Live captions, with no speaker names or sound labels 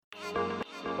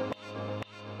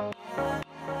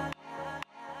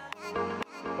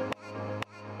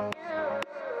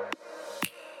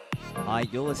Hi,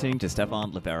 you're listening to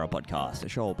Stefan Livera Podcast, a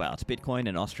show about Bitcoin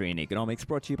and Austrian economics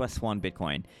brought to you by Swan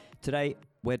Bitcoin. Today,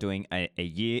 we're doing a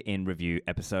year in review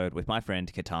episode with my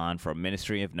friend Ketan from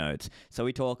Ministry of Nodes. So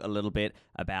we talk a little bit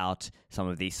about some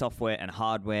of the software and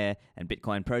hardware and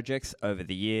Bitcoin projects over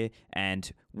the year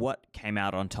and what came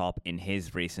out on top in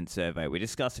his recent survey. We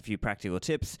discuss a few practical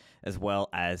tips as well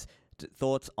as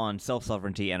thoughts on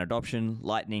self-sovereignty and adoption,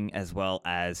 Lightning, as well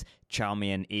as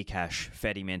Chaumian, eCash,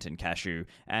 Fedimint, and Cashew,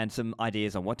 and some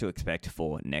ideas on what to expect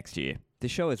for next year.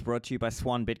 This show is brought to you by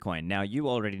Swan Bitcoin. Now, you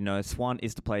already know Swan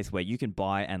is the place where you can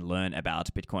buy and learn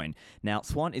about Bitcoin. Now,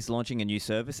 Swan is launching a new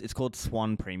service. It's called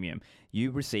Swan Premium.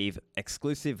 You receive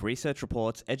exclusive research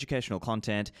reports, educational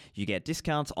content, you get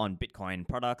discounts on Bitcoin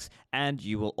products, and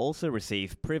you will also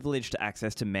receive privileged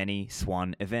access to many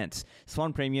Swan events.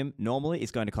 Swan Premium normally is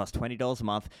going to cost $20 a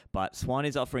month, but Swan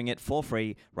is offering it for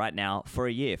free right now for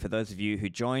a year for those of you who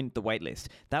join the waitlist.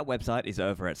 That website is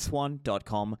over at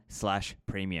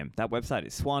swan.com/premium. That website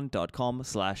is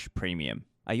swan.com/premium.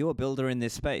 Are you a builder in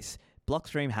this space?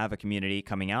 Blockstream have a community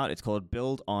coming out. It's called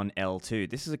Build on L2.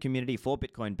 This is a community for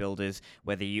Bitcoin builders,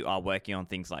 whether you are working on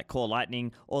things like Core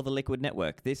Lightning or the Liquid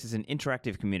Network. This is an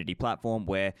interactive community platform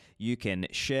where you can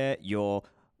share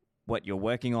what you're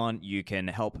working on, you can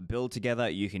help build together,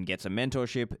 you can get some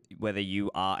mentorship, whether you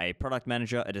are a product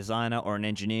manager, a designer, or an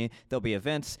engineer. There'll be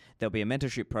events, there'll be a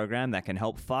mentorship program that can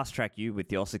help fast track you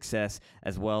with your success,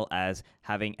 as well as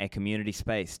having a community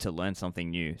space to learn something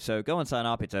new. So go and sign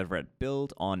up. It's over at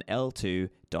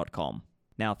buildonl2.com.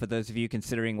 Now, for those of you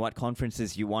considering what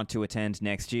conferences you want to attend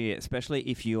next year, especially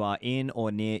if you are in or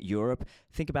near Europe,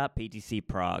 think about BTC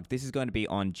Prague. This is going to be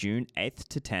on June 8th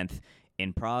to 10th.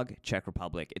 in Prague, Czech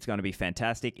Republic. It's going to be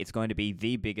fantastic. It's going to be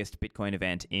the biggest Bitcoin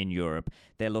event in Europe.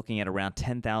 They're looking at around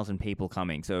 10,000 people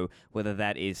coming. So whether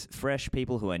that is fresh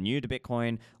people who are new to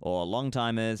Bitcoin or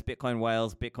long-timers, Bitcoin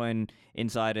whales, Bitcoin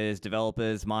insiders,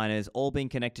 developers, miners, all being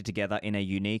connected together in a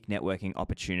unique networking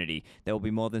opportunity. There will be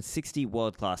more than 60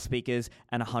 world-class speakers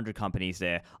and 100 companies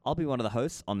there. I'll be one of the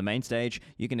hosts on the main stage.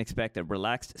 You can expect a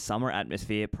relaxed summer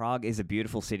atmosphere. Prague is a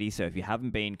beautiful city, so if you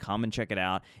haven't been, come and check it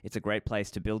out. It's a great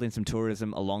place to build in some tourism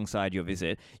alongside your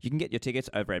visit. You can get your tickets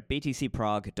over at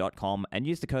btcprague.com and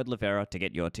use the code Livera to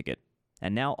get your ticket.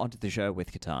 And now onto the show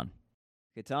with Ketan.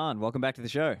 Ketan, welcome back to the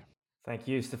show. Thank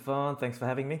you, Stefan. Thanks for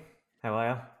having me. How are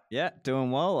you? Yeah,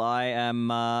 doing well. I am,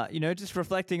 just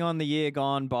reflecting on the year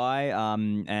gone by,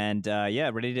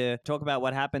 ready to talk about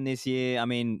what happened this year. I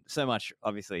mean, so much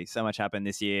happened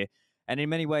this year, and in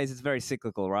many ways, it's very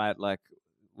cyclical, right? Like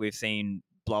we've seen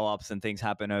blow-ups and things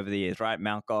happen over the years, right?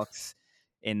 Mt. Gox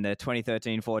in the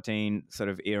 2013-14 sort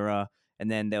of era, and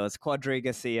then there was Quadriga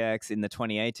CX in the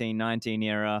 2018-19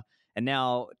 era, and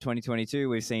now 2022,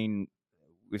 we've seen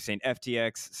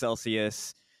FTX,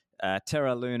 Celsius,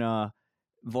 Terra Luna,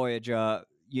 Voyager,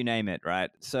 you name it,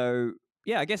 right? So,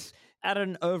 yeah, I guess at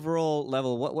an overall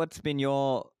level, what's been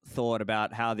your thought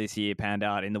about how this year panned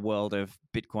out in the world of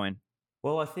Bitcoin?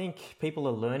 Well, I think people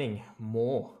are learning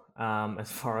more,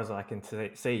 as far as I can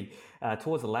see.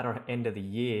 Towards the latter end of the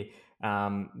year,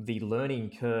 the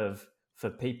learning curve for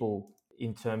people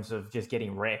in terms of just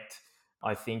getting wrecked,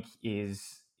 I think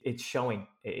it's showing.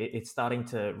 It's starting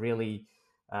to really,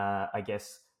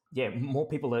 more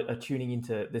people are tuning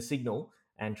into the signal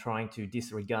and trying to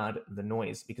disregard the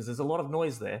noise, because there's a lot of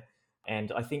noise there.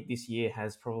 And I think this year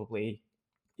has probably,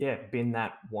 been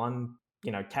that one,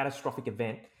 catastrophic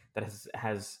event that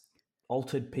has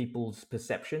altered people's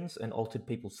perceptions and altered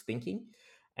people's thinking.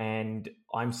 And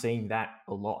I'm seeing that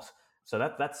a lot. So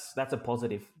that's a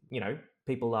positive.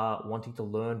 People are wanting to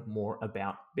learn more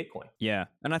about Bitcoin. Yeah.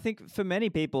 And I think for many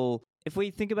people, if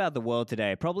we think about the world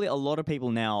today, probably a lot of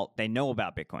people now, they know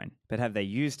about Bitcoin, but have they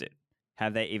used it?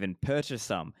 Have they even purchased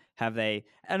some?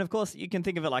 And of course, you can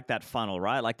think of it like that funnel,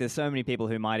 right? Like there's so many people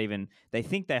who they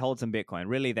think they hold some Bitcoin.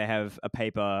 Really, they have a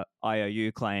paper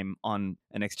IOU claim on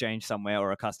an exchange somewhere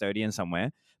or a custodian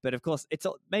somewhere. But of course,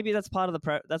 maybe that's part of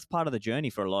the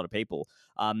journey for a lot of people.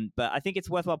 But I think it's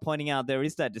worthwhile pointing out there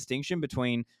is that distinction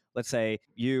between, let's say,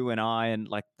 you and I and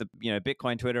like the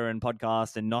Bitcoin Twitter and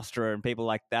podcast and Nostra and people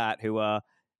like that who are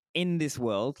in this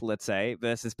world, let's say,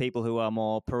 versus people who are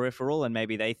more peripheral and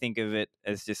maybe they think of it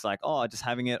as just like, oh, just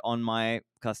having it on my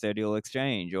custodial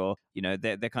exchange, or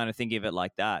they're kind of thinking of it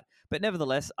like that. But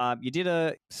nevertheless, you did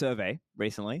a survey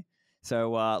recently.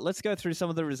 So let's go through some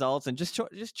of the results and just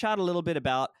chat a little bit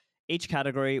about each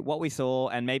category, what we saw,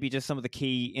 and maybe just some of the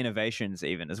key innovations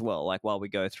even as well, like while we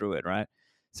go through it, right?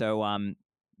 So,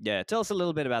 tell us a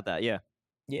little bit about that. Yeah.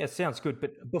 Yeah, sounds good.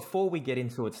 But before we get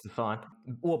into it, Stefan,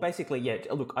 well, basically, yeah,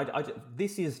 look,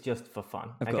 this is just for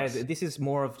fun. Of Okay. course. This is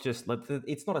more of just, like,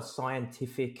 it's not a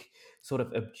scientific sort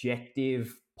of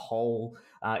objective poll.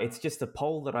 It's just a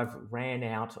poll that I've ran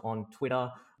out on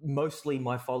Twitter. Mostly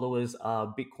my followers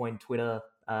are Bitcoin Twitter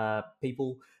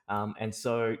people. And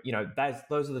so,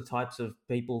 those are the types of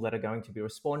people that are going to be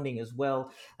responding as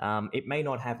well. It may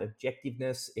not have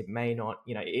objectiveness. It may not,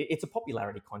 it's a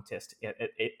popularity contest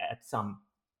at some,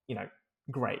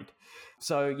 grade.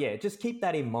 So yeah, just keep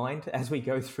that in mind as we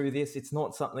go through this. It's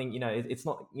not something, it's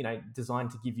not,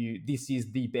 designed to give you, this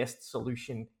is the best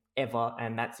solution ever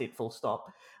and that's it, full stop.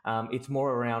 It's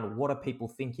more around, what are people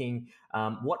thinking?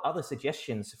 What other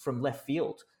suggestions from left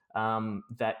field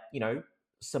that,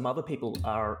 some other people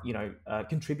are,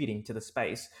 contributing to the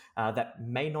space that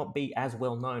may not be as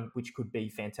well known, which could be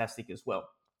fantastic as well.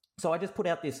 So I just put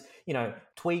out this,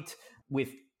 tweet with,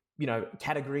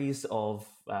 categories of,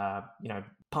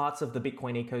 parts of the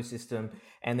Bitcoin ecosystem,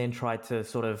 and then tried to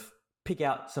sort of pick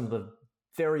out some of the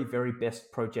very, very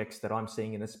best projects that I'm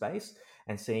seeing in the space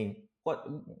and seeing, what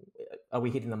are we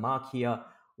hitting the mark here?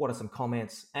 What are some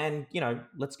comments? And,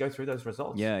 let's go through those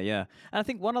results. Yeah. And I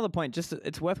think one other point, just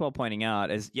it's worthwhile pointing out,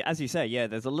 is, as you say,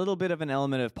 there's a little bit of an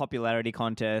element of popularity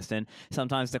contest, and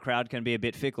sometimes the crowd can be a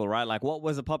bit fickle, right? Like, what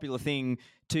was a popular thing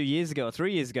 2 years ago or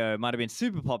 3 years ago might have been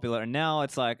super popular, and now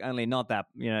it's like only not that,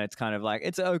 it's kind of like,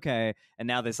 it's okay, and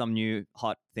now there's some new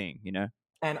hot thing,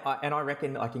 And I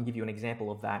reckon I can give you an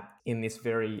example of that in this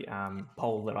very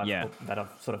poll that I've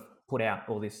sort of put out,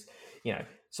 all this,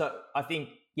 So I think,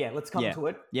 let's come to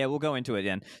it. Yeah, we'll go into it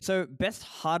then. So, best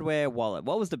hardware wallet.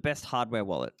 What was the best hardware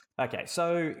wallet? Okay,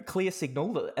 so Clear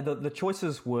Signal, the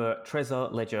choices were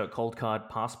Trezor, Ledger, Coldcard,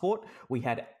 Passport. We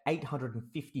had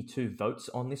 852 votes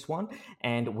on this one,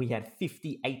 and we had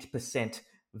 58%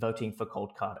 voting for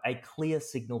Coldcard. A clear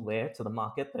signal there to the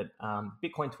market that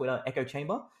Bitcoin Twitter Echo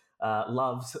Chamber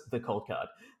loves the Coldcard.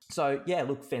 So yeah,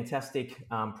 look, fantastic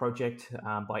project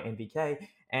by NVK,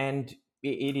 and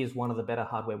it is one of the better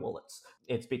hardware wallets.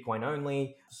 It's Bitcoin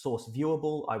only, source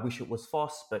viewable. I wish it was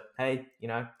FOSS, but hey,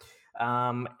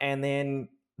 and then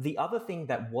the other thing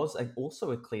that was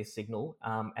also a clear signal,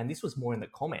 and this was more in the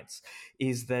comments,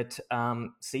 is that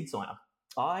Seed Signer,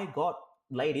 I got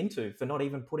laid into for not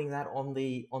even putting that on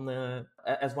the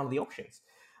as one of the options.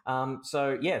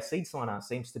 So yeah, Seed Signer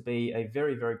seems to be a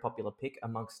very, very popular pick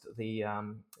amongst the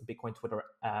Bitcoin Twitter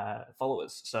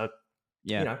followers. So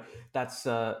yeah, that's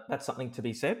something to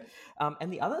be said.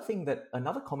 And the other thing,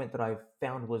 another comment that I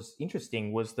found was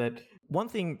interesting, was that one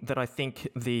thing that I think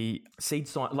the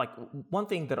one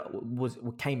thing that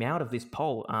came out of this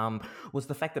poll was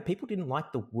the fact that people didn't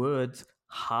like the words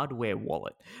hardware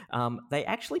wallet. They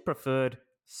actually preferred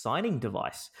signing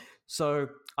device. So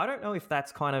I don't know if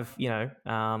that's kind of,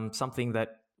 something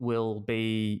that will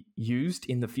be used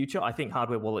in the future. I think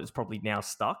hardware wallet is probably now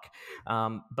stuck.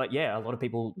 But yeah, a lot of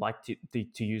people like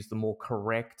to use the more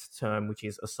correct term, which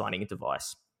is assigning a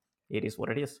device. It is what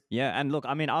it is. Yeah, and look,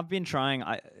 I mean, I've been trying,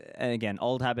 again,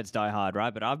 old habits die hard,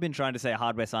 right? But I've been trying to say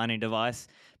hardware signing device,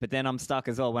 but then I'm stuck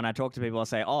as well. When I talk to people, I'll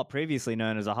say, previously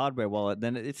known as a hardware wallet.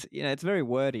 Then it's, it's very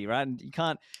wordy, right? And you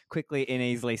can't quickly and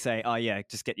easily say,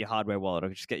 just get your hardware wallet, or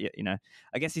just get your,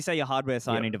 I guess you say your hardware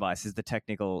signing device is the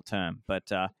technical term. But,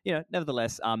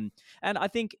 nevertheless, and I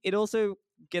think it also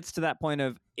gets to that point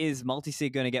of, is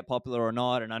multi-sig going to get popular or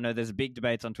not? And I know there's big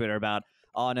debates on Twitter about,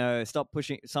 oh no, stop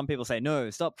pushing. Some people say, no,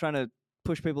 stop trying to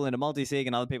push people into multi-sig,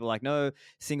 and other people are like, no,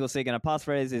 single sig and a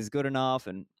passphrase is good enough.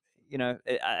 And,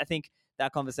 I think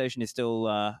that conversation is still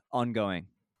ongoing.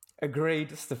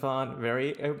 Agreed, Stefan.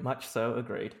 Very much so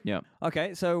agreed. Yeah.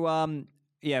 Okay, so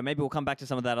maybe we'll come back to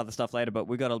some of that other stuff later, but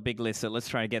we got a big list, so let's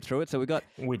try to get through it. So we got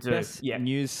best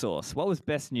news source. What was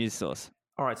best news source?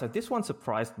 All right, so this one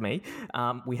surprised me.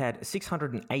 We had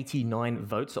 689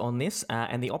 votes on this,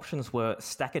 and the options were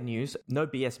Stacker News, No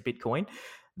BS Bitcoin,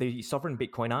 The Sovereign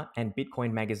Bitcoiner, and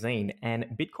Bitcoin Magazine. And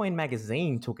Bitcoin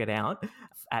Magazine took it out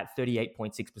at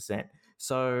 38.6%.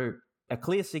 So a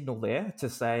clear signal there to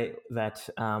say that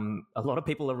a lot of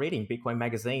people are reading Bitcoin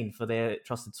Magazine for their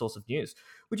trusted source of news,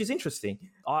 which is interesting.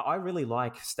 I really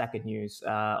like Stacker News.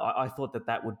 I thought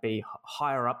that would be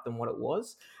higher up than what it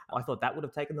was. I thought that would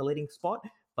have taken the leading spot,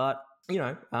 but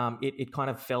it kind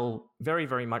of fell very,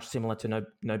 very much similar to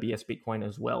No BS Bitcoin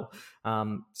as well.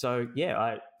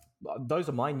 Those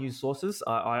are my news sources.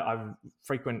 I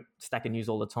frequent Stacker News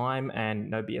all the time, and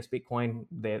No BS Bitcoin,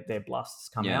 their blasts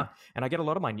come out, and I get a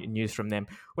lot of my news from them.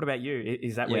 What about you?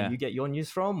 Is that where you get your news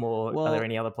from, or are there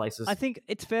any other places? I think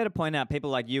it's fair to point out people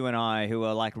like you and I, who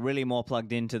are like really more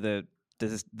plugged into the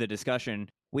the discussion,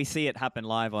 we see it happen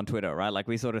live on Twitter, right? Like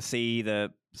we sort of see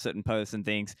the certain posts and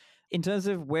things. In terms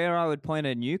of where I would point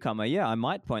a newcomer, yeah, I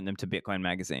might point them to Bitcoin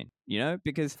Magazine,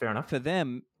 because Fair enough. for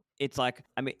them, it's like,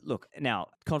 I mean, look, now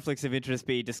conflicts of interest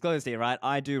be disclosed here, right?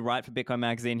 I do write for Bitcoin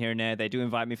Magazine here and there. They do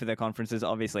invite me for their conferences,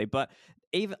 obviously. But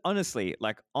even honestly,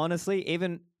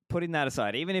 even putting that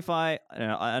aside, even if I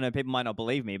know people might not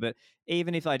believe me, but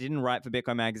even if I didn't write for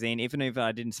Bitcoin Magazine, even if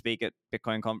I didn't speak at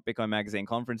Bitcoin Magazine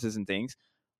conferences and things,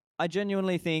 I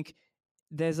genuinely think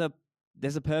there's a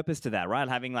purpose to that, right?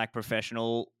 Having like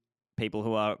professional people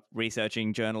who are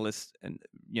researching, journalists, and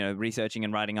researching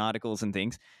and writing articles and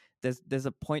things. There's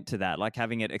a point to that, like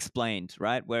having it explained,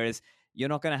 right? Whereas you're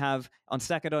not going to have on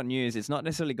Stacker.news, it's not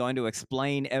necessarily going to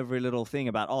explain every little thing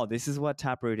about, oh, this is what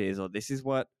Taproot is, or this is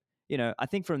what, I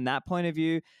think from that point of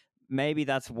view, maybe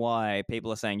that's why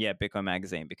people are saying, yeah, Bitcoin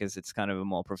Magazine, because it's kind of a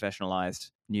more professionalized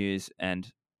news and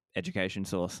education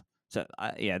source. So,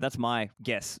 that's my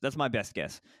guess. That's my best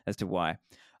guess as to why.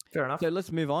 Fair enough. So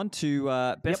let's move on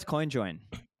to best coin join.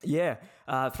 Yeah,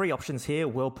 3 options here: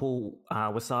 Whirlpool,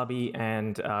 Wasabi,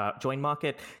 and Join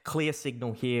Market. Clear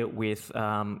signal here with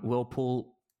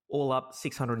Whirlpool. All up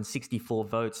 664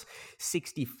 votes,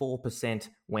 64%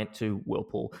 went to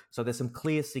Whirlpool. So there's some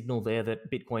clear signal there that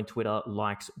Bitcoin Twitter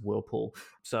likes Whirlpool.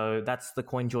 So that's the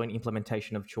CoinJoin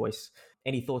implementation of choice.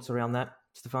 Any thoughts around that,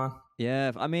 Stefan?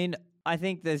 Yeah, I mean, I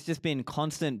think there's just been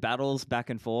constant battles back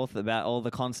and forth about all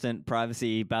the constant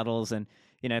privacy battles and,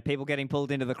 people getting pulled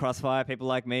into the crossfire, people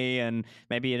like me and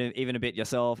maybe even a bit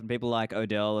yourself and people like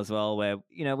Odell as well, where,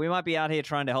 we might be out here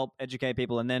trying to help educate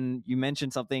people and then you mention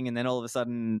something and then all of a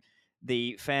sudden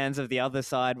the fans of the other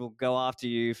side will go after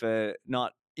you for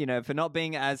not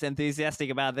being as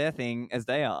enthusiastic about their thing as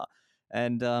they are.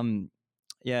 And,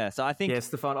 so I think... Yeah,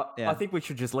 Stefan, I think we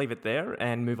should just leave it there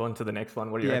and move on to the next one.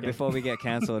 What do you reckon? Before we get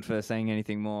cancelled for saying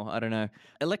anything more. I don't know.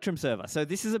 Electrum server. So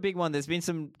this is a big one. There's been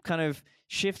some kind of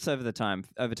shifts over time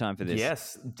for this.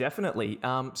 Yes, definitely.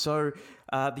 So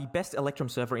the best Electrum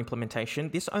server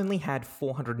implementation, this only had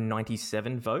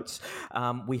 497 votes.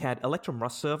 We had Electrum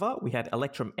Rust server, we had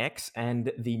Electrum X,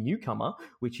 and the newcomer,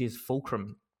 which is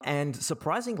Fulcrum. And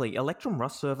surprisingly, Electrum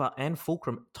Rust server and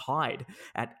Fulcrum tied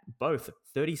at both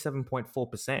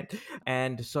 37.4%.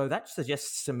 And so that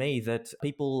suggests to me that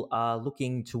people are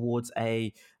looking towards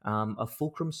a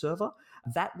Fulcrum server.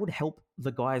 That would help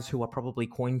the guys who are probably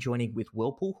coin joining with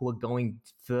Whirlpool, who are going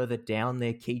further down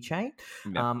their keychain.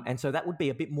 Yep. And so that would be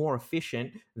a bit more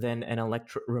efficient than an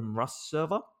Electrum Rust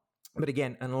server. But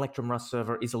again, an Electrum Rust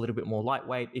server is a little bit more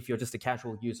lightweight. If you're just a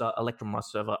casual user, Electrum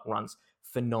Rust server runs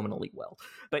phenomenally well.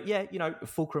 But yeah,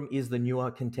 Fulcrum is the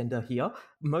newer contender here,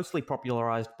 mostly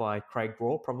popularized by Craig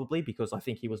Raw, probably because I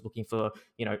think he was looking for,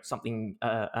 something,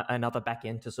 another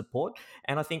backend to support.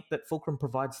 And I think that Fulcrum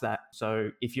provides that.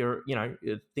 So if you're,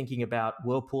 thinking about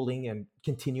whirlpooling and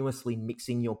continuously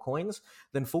mixing your coins,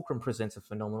 then Fulcrum presents a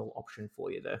phenomenal option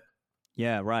for you there.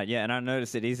 Yeah, right. Yeah, and I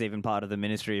noticed it is even part of the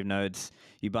Ministry of Nodes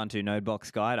Ubuntu Nodebox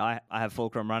guide. I have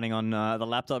Fulcrum running on the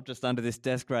laptop just under this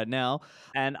desk right now.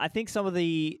 And I think some of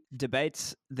the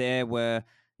debates there were,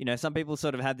 some people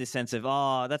sort of had this sense of,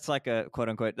 oh, that's like a quote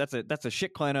unquote, that's a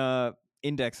shitcoiner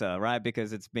indexer, right?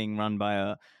 Because it's being run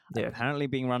by apparently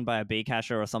being run by a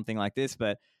Bcacher or something like this.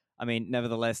 But I mean,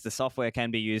 nevertheless, the software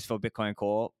can be used for Bitcoin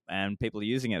Core and people are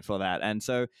using it for that. And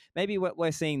so maybe what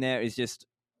we're seeing there is just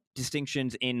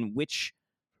distinctions in which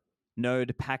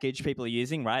node package people are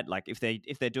using, right? Like if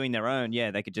they're doing their own,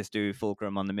 they could just do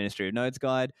Fulcrum on the Ministry of Nodes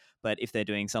guide. But if they're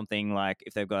doing something like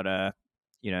if they've got a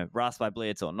Raspberry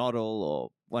Blitz or Nodl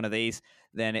or one of these,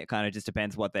 then it kind of just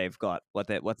depends what they've got, what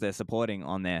they're supporting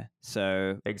on there.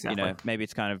 So exactly. Maybe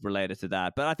it's kind of related to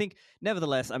that. But I think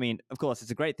nevertheless, I mean, of course,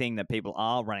 it's a great thing that people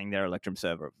are running their Electrum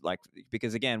server, like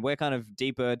because again, we're kind of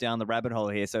deeper down the rabbit hole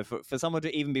here. So for someone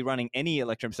to even be running any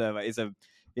Electrum server is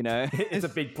it's a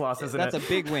big plus, isn't it? That's a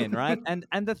big win, right?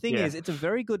 And the thing is, it's a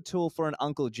very good tool for an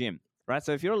Uncle Jim, right?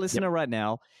 So if you're a listener right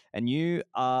now and you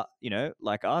are,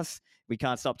 like us, we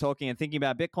can't stop talking and thinking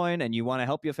about Bitcoin and you want to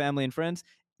help your family and friends,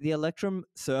 the Electrum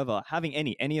server, having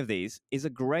any of these is a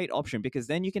great option because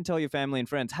then you can tell your family and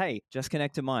friends, hey, just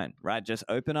connect to mine, right? Just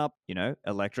open up,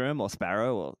 Electrum or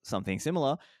Sparrow or something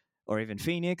similar, or even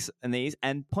Phoenix and these,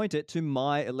 and point it to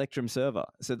my Electrum server.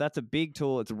 So that's a big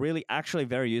tool. It's really actually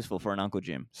very useful for an Uncle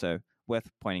Jim. So worth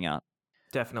pointing out.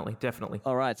 Definitely, definitely.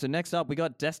 All right, so next up, we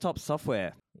got desktop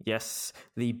software. Yes,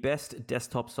 the best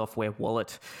desktop software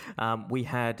wallet. We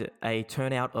had a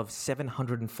turnout of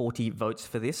 740 votes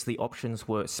for this. The options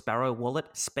were Sparrow Wallet,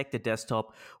 Spectre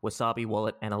Desktop, Wasabi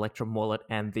Wallet, and Electrum Wallet.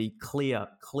 And the clear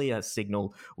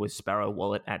signal was Sparrow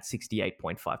Wallet at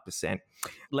 68.5%.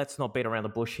 Let's not beat around the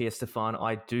bush here, Stefan.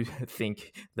 I do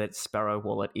think that Sparrow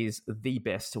Wallet is the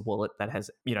best wallet that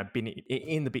has, been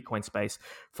in the Bitcoin space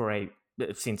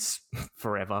since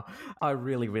forever. I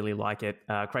really, really like it.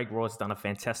 Craig Raw's done a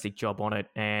fantastic job on it,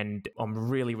 and I'm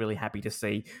really, really happy to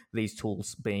see these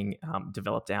tools being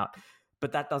developed out.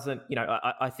 But that doesn't,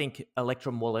 I think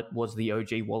Electrum Wallet was the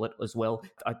OG wallet as well.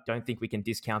 I don't think we can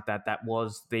discount that. That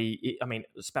was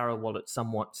Sparrow Wallet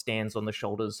somewhat stands on the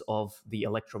shoulders of the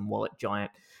Electrum Wallet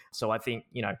giant. So I think,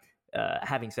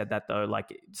 having said that though,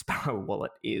 like Sparrow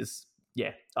Wallet is,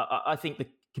 I think the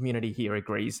community here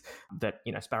agrees that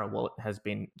Sparrow Wallet has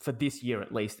been, for this year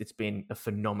at least, it's been a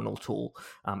phenomenal tool,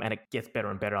 and it gets better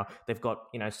and better. They've got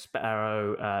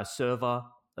Sparrow server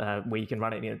where you can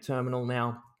run it in a terminal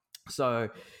now. So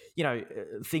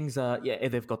things are,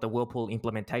 they've got the Whirlpool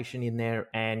implementation in there,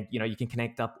 and you can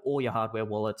connect up all your hardware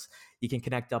wallets. You can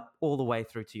connect up all the way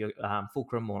through to your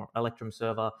Fulcrum or Electrum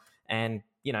server, and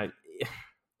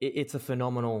it's a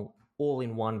phenomenal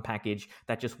all-in-one package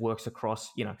that just works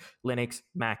across, Linux,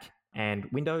 Mac, and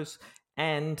Windows.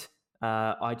 And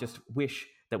I just wish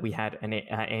that we had an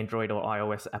Android or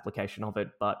iOS application of it,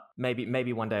 but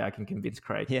maybe one day I can convince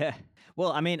Craig. Yeah,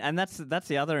 well, I mean, and that's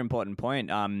the other important point,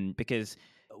 because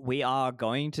we are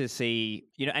going to see,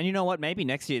 and you know what? Maybe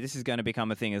next year this is going to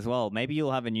become a thing as well. Maybe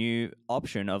you'll have a new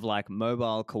option of like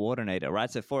mobile coordinator,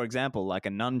 right? So, for example, like a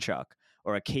nunchuck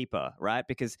or a keeper, right?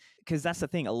 Because that's the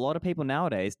thing. A lot of people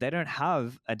nowadays, they don't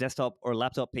have a desktop or a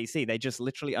laptop PC. They just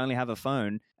literally only have a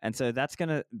phone. And so that's going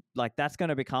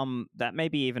to become, that may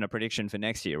be even a prediction for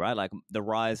next year, right? Like the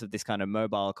rise of this kind of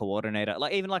mobile coordinator,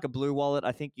 like even like a Blue Wallet.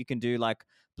 I think you can do like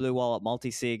Blue Wallet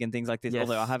multi-sig and things like this, Yes.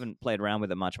 although I haven't played around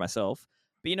with it much myself.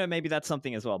 But, maybe that's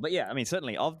something as well. But yeah, I mean,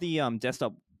 certainly of the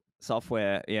desktop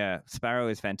software, Sparrow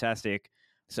is fantastic.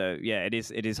 So yeah, it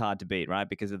is hard to beat, right?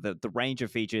 Because of the range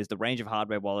of features, the range of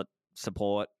hardware wallet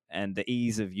support, and the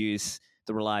ease of use,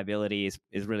 the reliability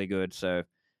is really good. So,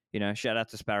 shout out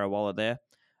to Sparrow Wallet there.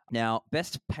 Now,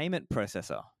 best payment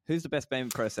processor. Who's the best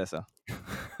payment processor?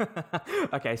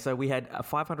 Okay, so we had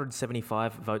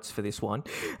 575 votes for this one.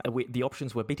 The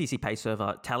options were BTC Pay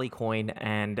Server, Tallycoin,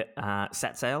 and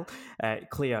SatSail.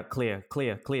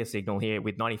 Clear signal here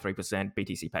with 93%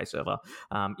 BTC Pay Server.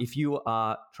 If you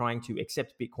are trying to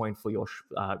accept Bitcoin for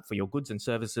your goods and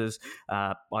services,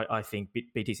 I think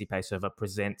BTC Pay Server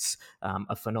presents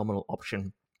a phenomenal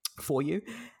option for you.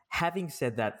 Having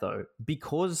said that, though,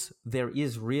 because there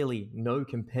is really no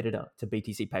competitor to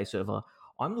BTC Pay Server,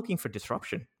 I'm looking for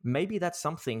disruption. Maybe that's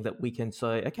something that we can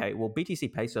say, okay, well,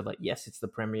 BTC Pay Server, yes, it's the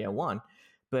premier one,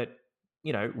 but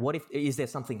what if, is there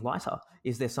something lighter?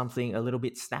 Is there something a little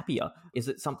bit snappier? Is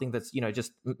it something that's,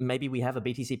 just maybe we have a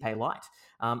BTC Pay Lite?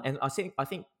 And I think,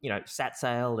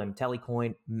 SatSail and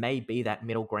Tallycoin may be that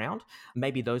middle ground.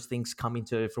 Maybe those things come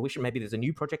into fruition. Maybe there's a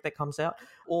new project that comes out,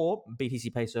 or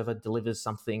BTC Pay Server delivers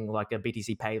something like a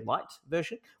BTC Pay Lite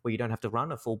version where you don't have to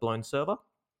run a full-blown server.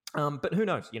 But who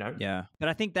knows, Yeah. But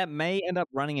I think that may end up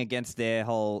running against their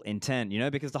whole intent,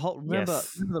 because remember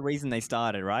the reason they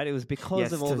started, right? It was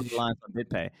because of all the reliance on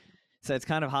BitPay. So it's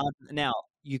kind of hard. Now,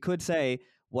 you could say,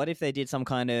 what if they did some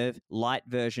kind of light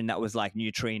version that was like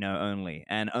neutrino only,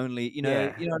 and only, you know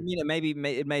what I mean? Maybe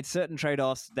it made certain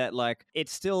trade-offs that like it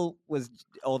still was,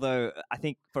 although I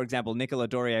think, for example, Nicolas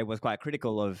Dorier was quite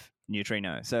critical of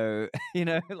neutrino. So,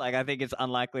 like I think it's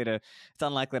unlikely to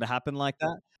happen like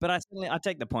that. But I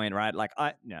take the point, right? Like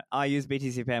I use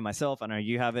BTC Pay myself. I know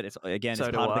you have it. It's again, so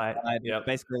it's part do of the I. guide. Yep.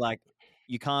 Basically, like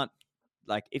you can't,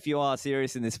 like if you are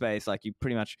serious in this space, like you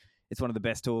pretty much, it's one of the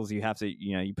best tools. You have to,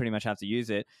 you pretty much have to use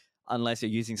it unless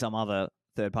you're using some other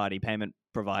third-party payment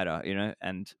provider,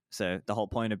 And so the whole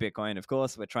point of Bitcoin, of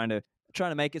course, we're trying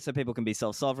to make it so people can be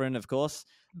self-sovereign, of course.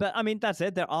 But I mean, that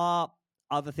said, there are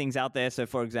other things out there. So,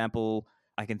 for example,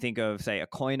 I can think of, say, a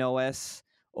CoinOS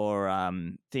or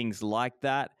things like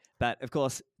that. But of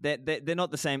course, they're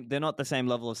not the same. They're not the same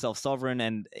level of self-sovereign,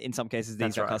 and in some cases,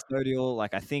 these are custodial.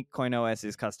 Like I think CoinOS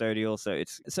is custodial, so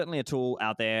it's certainly a tool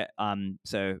out there.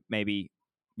 So maybe,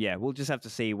 we'll just have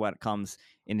to see what comes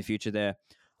in the future there.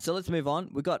 So let's move on.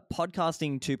 We've got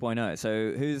podcasting 2.0.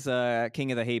 So who's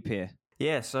king of the heap here?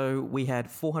 Yeah, so we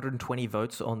had 420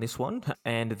 votes on this one,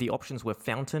 and the options were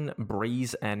Fountain,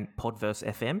 Breeze, and Podverse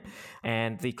FM.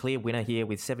 And the clear winner here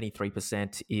with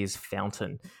 73% is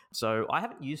Fountain. So I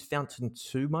haven't used Fountain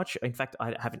too much. In fact,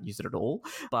 I haven't used it at all.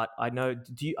 But I know,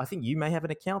 I think you may have an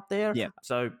account there. Yeah.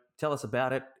 So tell us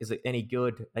about it. Is it any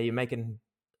good? Are you making,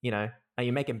 are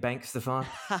you making bank, Stefan?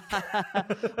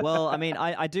 Well, I mean,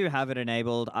 I do have it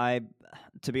enabled.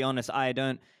 To be honest, I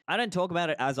don't talk about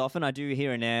it as often. I do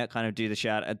here and there kind of do the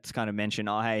shout. It's kind of mention,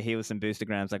 oh, hey, here was some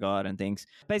boostergrams I got and things.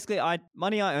 Basically,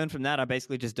 money I earn from that, I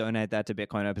basically just donate that to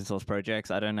Bitcoin open source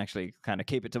projects. I don't actually kind of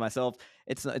keep it to myself.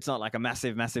 It's not like a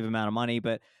massive amount of money,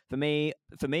 but for me,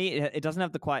 it doesn't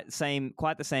have quite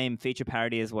the same feature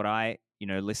parity as what I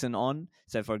listen on.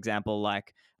 So, for example,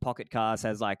 like Pocket Cast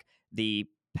has like the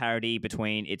parity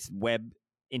between its web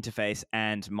interface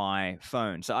and my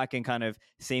phone. So I can kind of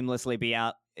seamlessly be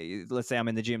out. Let's say I'm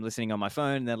in the gym listening on my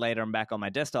phone, and then later I'm back on my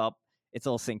desktop. It's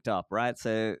all synced up, right?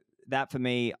 So that for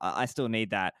me, I still need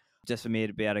that just for me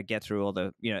to be able to get through all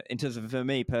the, in terms of for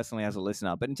me personally as a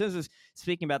listener. But in terms of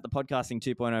speaking about the podcasting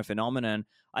 2.0 phenomenon,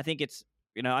 I think it's,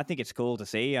 I think it's cool to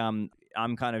see. I'm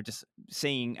kind of just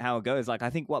seeing how it goes. Like, I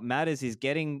think what matters is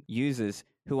getting users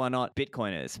who are not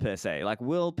Bitcoiners per se. Like,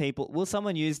 will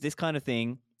someone use this kind of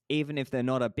thing even if they're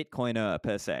not a Bitcoiner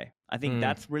per se? I think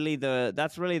that's really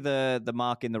the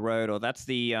mark in the road, or that's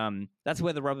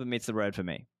where the rubber meets the road for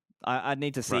me. I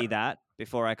need to see that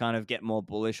before I kind of get more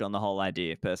bullish on the whole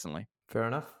idea personally. Fair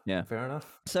enough. Yeah. Fair enough.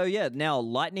 So yeah, now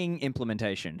Lightning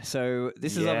implementation. So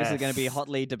this is obviously going to be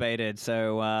hotly debated.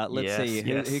 So let's see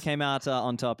who came out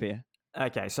on top here.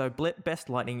 Okay, so best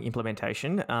Lightning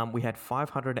implementation, we had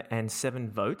 507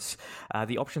 votes.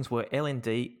 The options were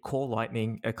LND, Core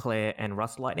Lightning, Eclair, and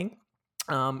Rust Lightning.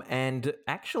 And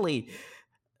actually,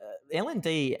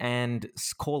 LND and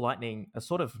Core Lightning are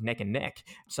sort of neck and neck.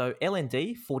 So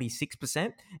LND,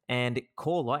 46%, and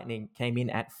Core Lightning came in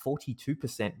at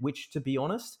 42%, which, to be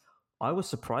honest, I was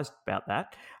surprised about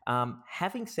that.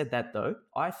 Having said that, though,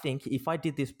 I think if I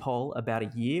did this poll about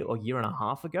a year or year and a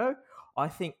half ago, I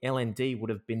think LND would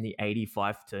have been the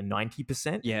 85 to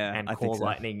 90%. Yeah, and I Core think so.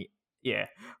 Lightning, yeah,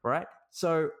 right?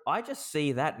 So I just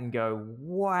see that and go,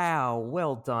 wow,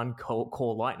 well done,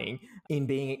 Core Lightning, in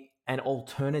being an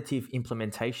alternative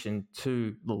implementation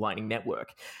to the Lightning Network.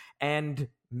 And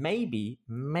maybe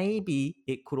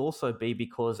it could also be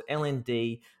because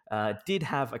LND did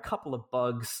have a couple of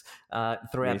bugs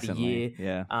throughout Recently, the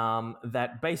year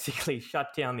that basically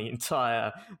shut down the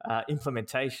entire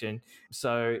implementation.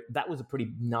 So that was a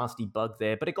pretty nasty bug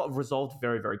there, but it got resolved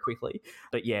very, very quickly.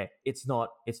 But yeah, it's not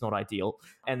ideal.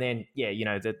 And then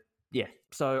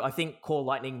so I think Core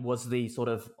Lightning was the sort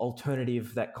of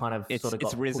alternative that kind of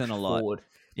got risen pushed a lot forward.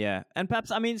 Yeah, and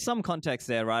perhaps, I mean, some context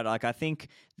there, right? Like, I think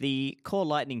the Core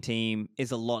Lightning team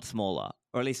is a lot smaller,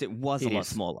 or at least it was a lot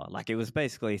smaller. Like, it was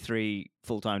basically 3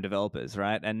 full-time developers,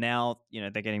 right? And now, they're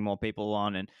getting more people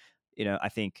on, and, I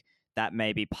think that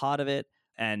may be part of it.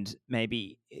 And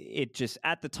maybe it just,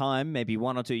 at the time, maybe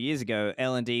 1 or 2 years ago,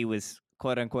 L&D was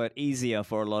quote-unquote easier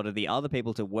for a lot of the other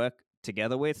people to work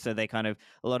together with. So they kind of,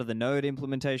 a lot of the Node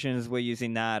implementations were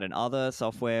using that, and other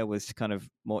software was kind of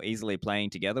more easily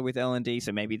playing together with L&D.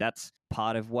 So maybe that's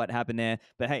part of what happened there.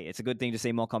 But hey, it's a good thing to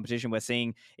see more competition. We're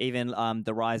seeing even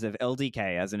the rise of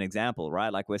LDK as an example,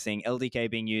 right? Like, we're seeing LDK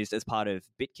being used as part of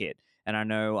BitKit. And I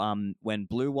know when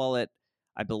Blue Wallet,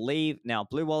 I believe now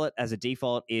Blue Wallet as a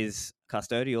default is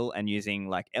custodial and using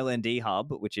like LND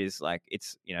Hub, which is like,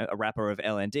 it's, a wrapper of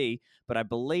LND. But I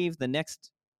believe the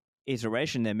next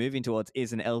iteration they're moving towards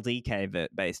is an LDK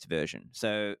based version.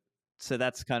 So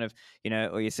that's kind of,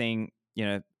 or you're seeing,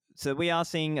 so we are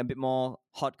seeing a bit more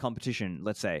hot competition,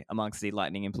 let's say, amongst the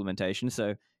Lightning implementation.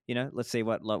 So, let's see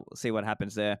what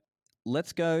happens there.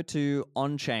 Let's go to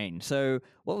on-chain. So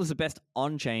what was the best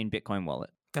on-chain Bitcoin wallet?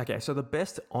 Okay, so the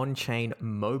best on-chain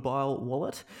mobile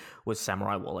wallet was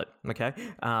Samurai Wallet, okay?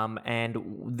 And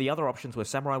the other options were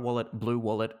Samurai Wallet, Blue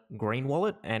Wallet, Green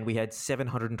Wallet, and we had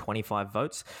 725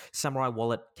 votes. Samurai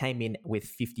Wallet came in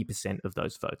with 50% of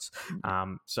those votes.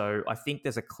 So I think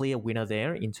there's a clear winner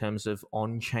there in terms of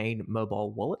on-chain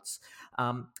mobile wallets.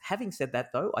 Having said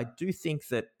that, though, I do think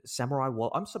that Samurai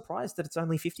Wallet, I'm surprised that it's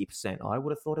only 50%. I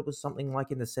would have thought it was something like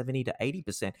in the 70 to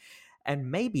 80%.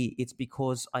 And maybe it's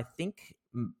because I think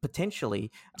potentially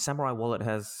Samurai Wallet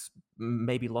has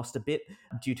maybe lost a bit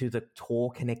due to the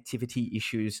Tor connectivity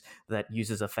issues that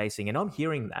users are facing. And I'm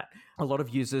hearing that a lot of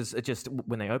users are just,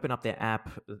 when they open up their app,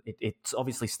 it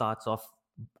obviously starts off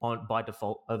by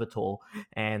default over Tor,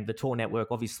 and the Tor network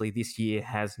obviously this year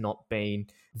has not been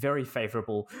very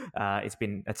favorable. It's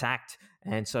been attacked,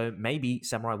 and so maybe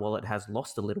Samurai Wallet has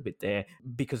lost a little bit there,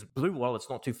 because Blue Wallet's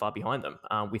not too far behind them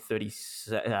with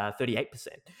 38%.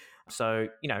 So,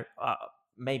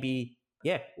 maybe,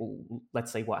 yeah,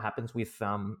 let's see what happens with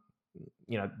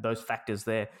those factors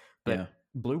there. But Yeah.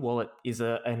 Blue Wallet is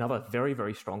another very,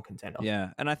 very strong contender.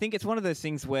 Yeah, and I think it's one of those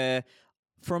things where,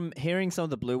 from hearing some of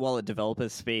the Blue Wallet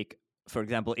developers speak, for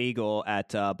example, Igor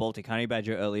at Baltic Honey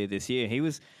Badger earlier this year, he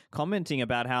was commenting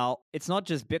about how it's not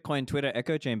just Bitcoin Twitter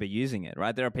echo chamber using it,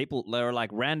 right? There are like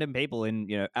random people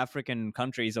in African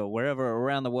countries or wherever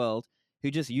around the world who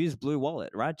just use Blue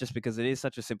Wallet, right? Just because it is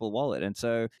such a simple wallet. And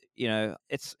so,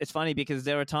 it's funny because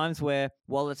there are times where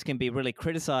wallets can be really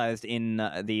criticized in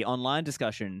the online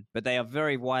discussion, but they are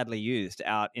very widely used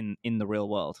out in the real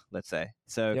world, let's say.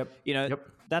 So, Yep.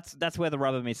 that's where the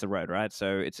rubber meets the road, right?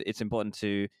 So it's important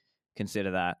to consider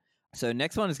that. So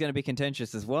next one is going to be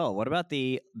contentious as well. What about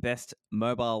the best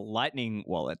mobile Lightning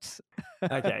wallets?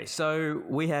 Okay, so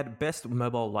we had best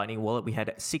mobile Lightning wallet. We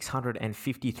had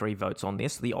 653 votes on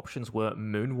this. The options were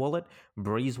Moon Wallet,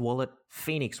 Breeze Wallet,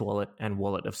 Phoenix Wallet, and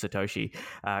Wallet of Satoshi.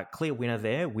 Clear winner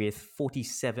there with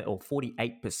 47 or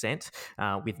 48%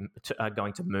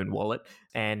 going to Moon Wallet,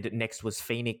 and next was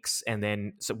Phoenix, and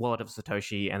then Wallet of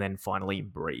Satoshi, and then finally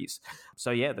Breeze.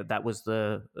 So yeah, that was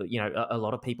a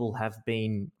lot of people have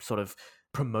been sort of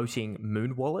promoting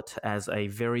Moon Wallet as a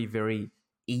very, very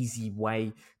easy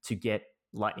way to get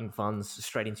Lightning funds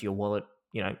straight into your wallet,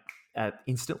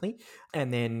 instantly.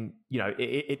 And then,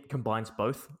 it combines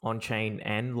both on-chain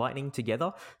and Lightning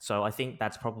together. So I think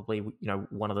that's probably,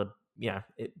 one of the,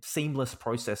 seamless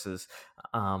processes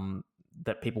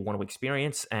that people want to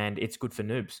experience, and it's good for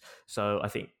noobs. So I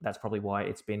think that's probably why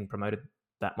it's been promoted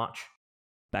that much.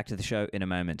 Back to the show in a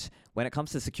moment. When it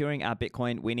comes to securing our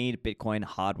Bitcoin, we need Bitcoin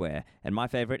hardware. And my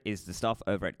favorite is the stuff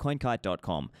over at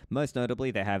CoinKite.com. Most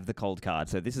notably, they have the Cold Card.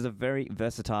 So this is a very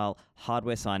versatile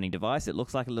hardware signing device. It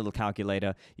looks like a little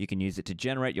calculator. You can use it to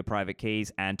generate your private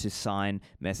keys and to sign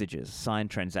messages, sign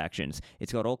transactions.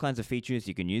 It's got all kinds of features.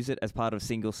 You can use it as part of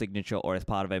single signature or as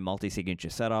part of a multi-signature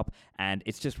setup, and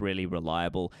it's just really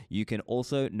reliable. You can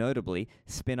also notably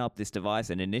spin up this device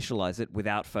and initialize it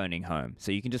without phoning home.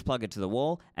 So you can just plug it to the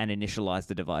wall and initialize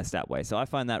the device that way. So I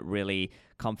find that really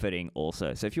comforting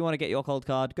also. So if you want to get your Cold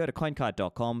Card, go to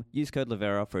coinkite.com, use code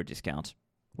Livera for a discount.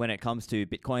 When it comes to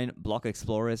Bitcoin block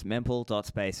explorers,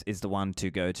 mempool.space is the one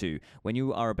to go to. When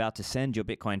you are about to send your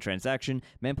Bitcoin transaction,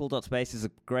 mempool.space is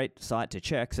a great site to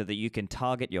check so that you can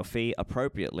target your fee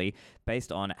appropriately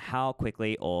based on how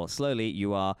quickly or slowly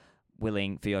you are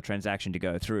willing for your transaction to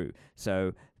go through.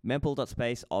 So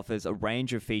mempool.space offers a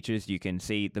range of features. You can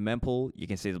see the mempool, you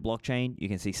can see the blockchain, you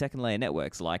can see second layer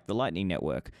networks like the Lightning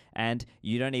Network, and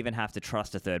you don't even have to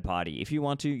trust a third party. If you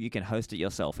want to, you can host it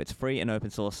yourself. It's free and open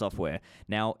source software.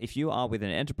 Now, if you are with an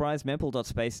enterprise,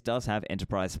 mempool.space does have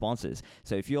enterprise sponsors.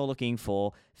 So if you're looking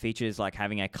for features like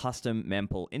having a custom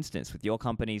mempool instance with your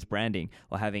company's branding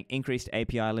or having increased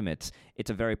API limits, it's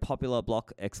a very popular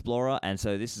block explorer, and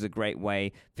so this is a great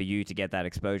way for you to get that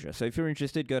exposure. So if you're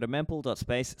interested, go to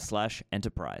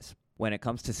mempool.space/enterprise. When it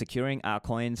comes to securing our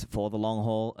coins for the long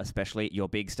haul, especially your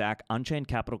big stack, Unchained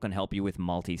Capital can help you with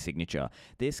multi-signature.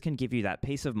 This can give you that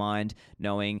peace of mind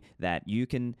knowing that you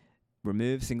can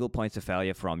remove single points of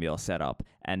failure from your setup.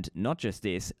 And not just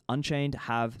this, Unchained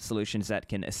have solutions that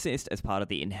can assist as part of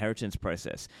the inheritance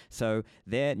process. So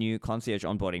their new concierge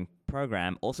onboarding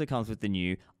program also comes with the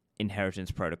new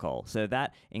inheritance protocol. So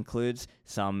that includes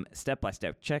some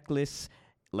step-by-step checklists,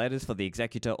 letters for the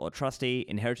executor or trustee,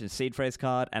 inheritance seed phrase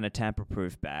card, and a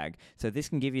tamper-proof bag. So this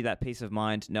can give you that peace of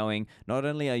mind knowing not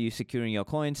only are you securing your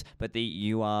coins, but that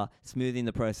you are smoothing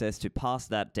the process to pass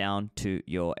that down to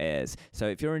your heirs. So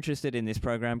if you're interested in this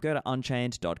program, go to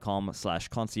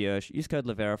unchained.com/concierge. Use code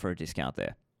Livera for a discount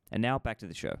there. And now back to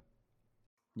the show.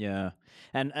 Yeah.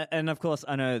 And of course,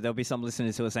 I know there'll be some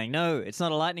listeners who are saying, no, it's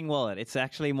not a Lightning wallet. It's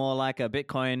actually more like a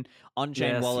Bitcoin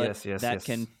on-chain wallet that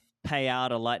can pay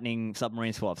out a Lightning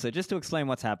submarine swap. So just to explain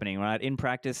what's happening, right? In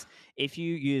practice, if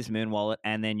you use Moon Wallet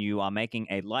and then you are making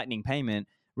a Lightning payment,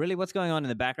 really what's going on in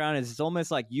the background is it's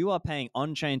almost like you are paying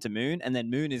on-chain to Moon, and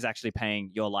then Moon is actually paying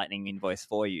your Lightning invoice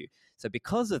for you. So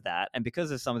because of that, and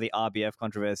because of some of the RBF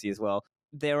controversy as well,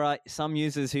 there are some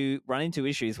users who run into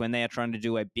issues when they are trying to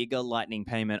do a bigger Lightning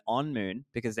payment on Moon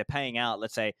because they're paying out,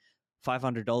 let's say,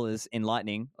 $500 in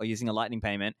Lightning or using a Lightning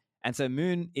payment. And so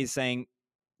Moon is saying,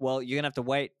 well, you're going to have to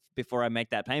wait before I make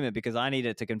that payment because I need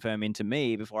it to confirm into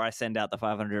me before I send out the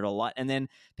 $500 light. And then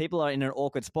people are in an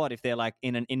awkward spot if they're like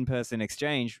in an in-person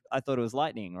exchange. I thought it was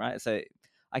Lightning, right? So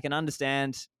I can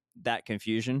understand that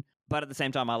confusion. But at the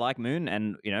same time, I like Moon,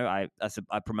 and I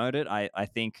promote it. I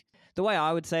think the way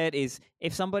I would say it is,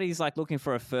 if somebody's like looking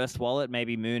for a first wallet,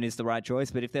 maybe Moon is the right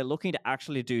choice. But if they're looking to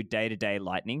actually do day-to-day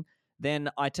Lightning, then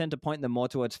I tend to point them more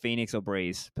towards Phoenix or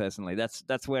Breeze. Personally,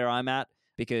 that's where I'm at,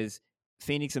 because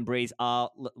Phoenix and Breeze are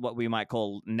what we might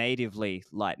call natively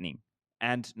Lightning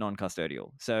and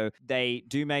non-custodial. So they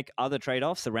do make other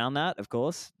trade-offs around that. Of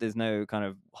course, there's no kind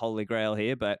of holy grail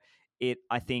here, but it,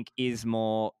 I think, is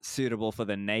more suitable for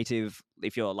the native,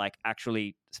 if you're like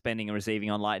actually spending and receiving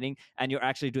on Lightning, and you're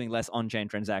actually doing less on-chain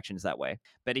transactions that way.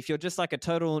 But if you're just like a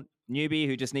total newbie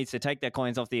who just needs to take their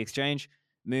coins off the exchange,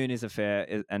 Moon is a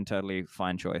fair and totally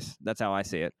fine choice. That's how I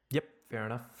see it. Yep, fair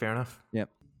enough. Yep.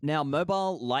 Now,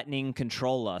 mobile Lightning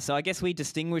controller. So I guess we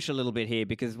distinguish a little bit here,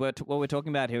 because what we're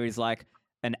talking about here is like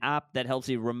an app that helps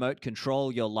you remote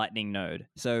control your Lightning node.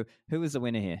 So who is the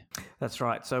winner here? That's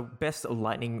right. So best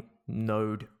Lightning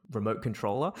node remote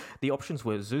controller. The options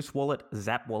were Zeus Wallet,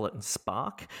 Zap Wallet, and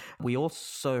Spark. We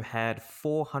also had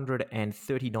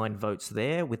 439 votes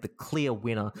there, with the clear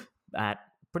winner at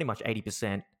pretty much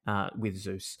 80% with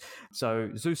Zeus.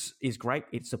 So Zeus is great.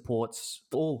 It supports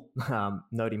all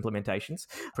node implementations,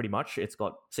 pretty much. It's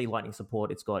got C Lightning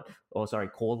support. It's got,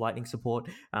 Core Lightning support.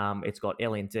 It's got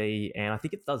LND, and I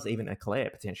think it does even Eclair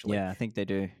potentially. Yeah, I think they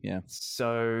do. Yeah.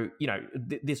 So,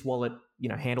 this wallet,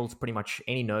 handles pretty much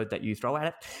any node that you throw at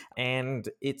it, and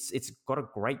it's got a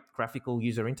great graphical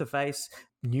user interface.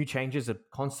 New changes are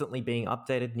constantly being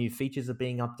updated. New features are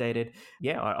being updated.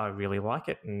 Yeah, I really like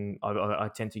it, and I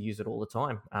tend to use it all the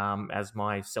time as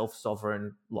my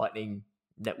self-sovereign Lightning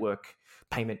network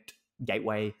payment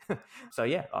gateway. So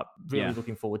yeah, really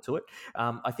looking forward to it.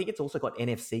 I think it's also got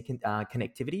NFC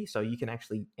connectivity, so you can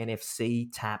actually NFC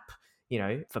tap,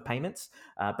 for payments.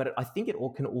 But I think it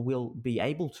will be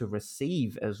able to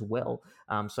receive as well.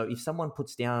 So if someone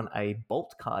puts down a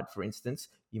Bolt card, for instance,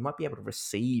 you might be able to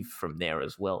receive from there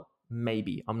as well.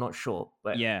 Maybe. I'm not sure.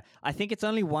 But yeah, I think it's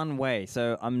only one way.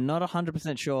 So I'm not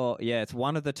 100% sure. Yeah, it's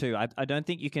one of the two. I don't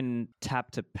think you can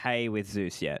tap to pay with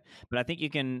Zeus yet, but I think you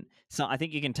can. So I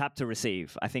think you can tap to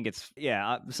receive. I think it's,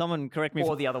 someone correct me.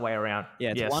 Or the other way around.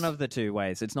 Yeah, it's one of the two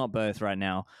ways. It's not both right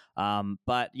now.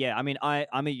 But yeah, I mean,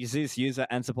 I'm a Zeus user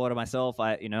and supporter myself.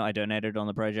 I donated on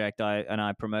the project.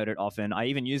 I promote it often. I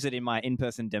even use it in my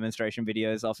in-person demonstration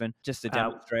videos often, just to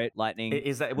demonstrate Lightning.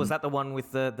 Was that the one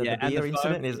with the beer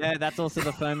incident? Yeah, that's also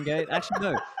the Foamgate. Actually,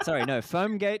 no.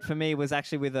 Foamgate for me was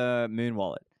actually with a Moon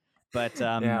wallet. But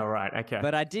yeah, right, okay.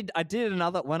 But I did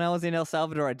another, when I was in El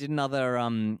Salvador. I did another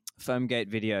Foamgate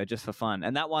video just for fun,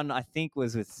 and that one I think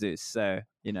was with Zeus. So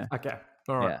Okay,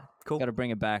 all right, cool. Got to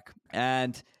bring it back.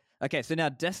 And okay, so now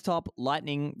desktop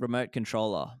Lightning remote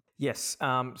controller. Yes.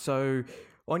 So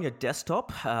on your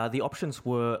desktop, the options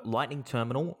were Lightning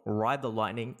Terminal, Ride the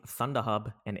Lightning,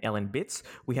 Thunderhub, and LNbits.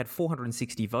 We had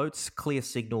 460 votes, Clear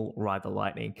Signal, Ride the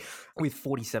Lightning, with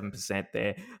 47%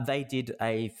 there. They did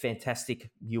a fantastic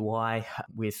UI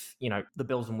with, the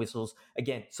bells and whistles.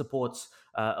 Again, supports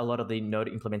a lot of the node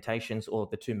implementations, or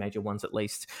the two major ones at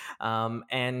least.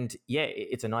 And yeah,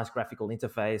 it's a nice graphical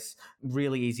interface,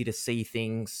 really easy to see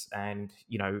things and,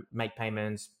 make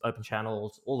payments, open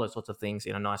channels, all those sorts of things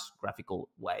in a nice graphical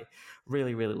way.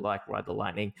 Really, really like Ride the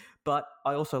Lightning. But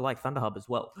I also like Thunderhub as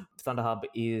well. Thunderhub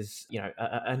is,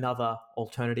 another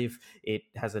alternative. It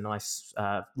has a nice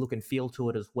look and feel to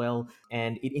it as well.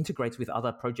 And it integrates with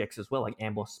other projects as well, like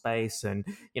Amboss Space and,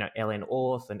 LN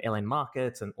Auth and LN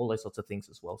Markets and all those sorts of things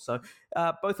as well. So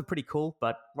both are pretty cool,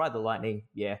 but Ride the Lightning,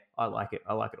 yeah, I like it.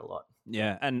 I like it a lot.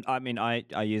 Yeah, and I mean, I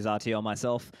use RTL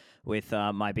myself with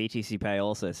my BTC Pay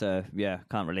also. So yeah,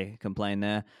 can't really complain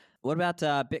there. What about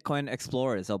Bitcoin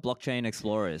Explorers or Blockchain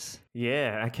Explorers?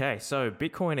 Yeah, okay. So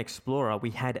Bitcoin Explorer,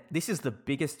 this is the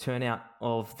biggest turnout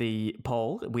of the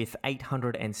poll with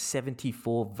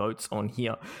 874 votes on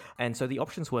here. And so the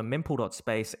options were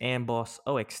mempool.space, Amboss,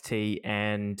 OXT,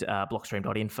 and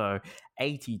blockstream.info.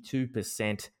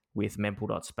 82% with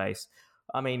mempool.space.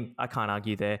 I mean, I can't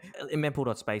argue there.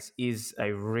 Mempool.space is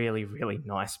a really, really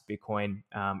nice Bitcoin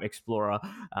Explorer.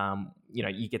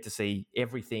 You get to see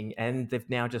everything, and they've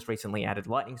now just recently added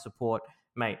Lightning support.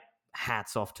 Mate,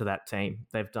 hats off to that team.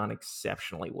 They've done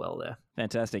exceptionally well there.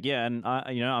 Fantastic. Yeah, and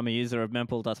I'm a user of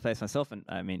mempool.space myself, and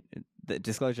I mean, the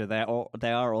disclosure,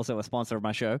 they are also a sponsor of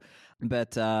my show,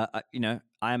 but I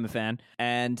am a fan.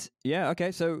 And yeah,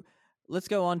 okay, so let's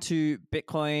go on to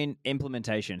Bitcoin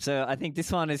implementation. So I think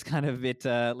this one is kind of a bit,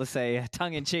 let's say,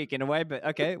 tongue-in-cheek in a way, but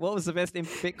okay, what was the best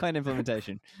Bitcoin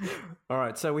implementation? All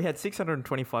right, so we had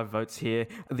 625 votes here.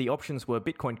 The options were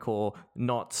Bitcoin Core,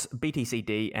 NOTS,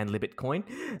 BTCD, and Libitcoin.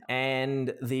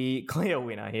 And the clear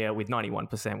winner here with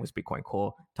 91% was Bitcoin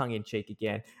Core. Tongue-in-cheek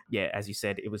again. Yeah, as you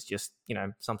said, it was just,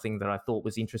 something that I thought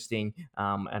was interesting,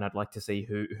 and I'd like to see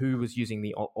who was using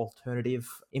the alternative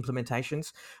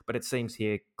implementations. But it seems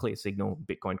here, clear signal,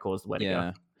 Bitcoin Core is the way to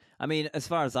go. I mean, as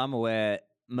far as I'm aware,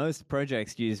 most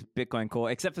projects use Bitcoin Core,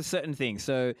 except for certain things.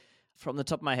 So from the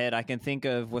top of my head, I can think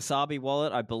of Wasabi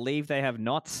Wallet. I believe they have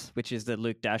NOTS, which is the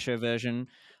Luke Dasher version.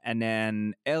 And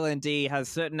then LND has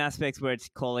certain aspects where it's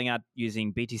calling out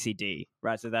using BTCD,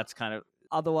 right? So that's kind of,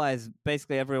 otherwise,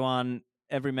 basically every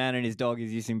man and his dog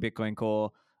is using Bitcoin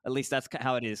Core. At least that's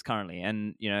how it is currently.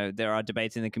 And, there are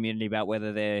debates in the community about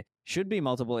whether there should be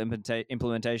multiple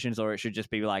implementations or it should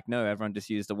just be like, no, everyone just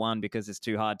use the one because it's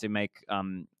too hard to make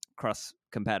cross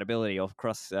compatibility or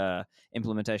cross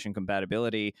implementation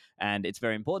compatibility. And it's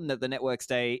very important that the networks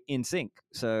stay in sync.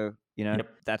 So,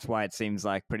 That's why it seems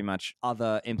like pretty much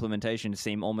other implementations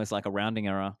seem almost like a rounding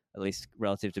error, at least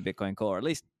relative to Bitcoin Core, at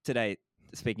least today,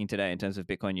 speaking today in terms of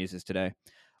Bitcoin users today.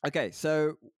 Okay,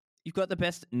 so you've got the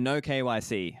best no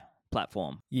KYC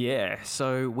platform. Yeah,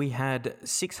 so we had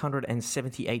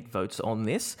 678 votes on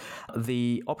this.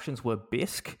 The options were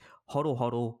Bisq, Hodl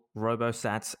Hodl,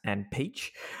 RoboSats, and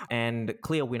Peach. And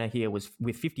clear winner here was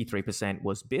with 53%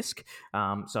 was Bisq.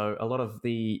 So a lot of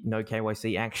the no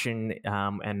KYC action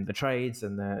and the trades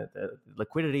and the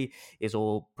liquidity is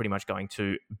all pretty much going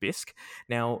to Bisq.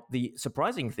 Now, the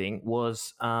surprising thing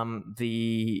was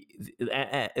it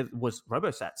was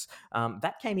RoboSats.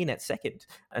 That came in at second.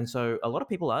 And so a lot of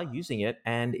people are using it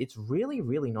and it's really,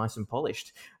 really nice and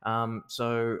polished.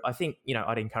 So I think,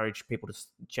 I'd encourage people to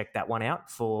check that one out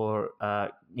for,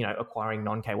 acquiring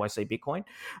non-KYC Bitcoin.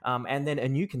 And then a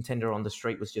new contender on the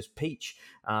street was just Peach.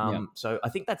 So I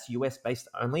think that's US based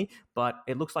only, but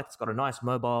it looks like it's got a nice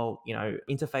mobile,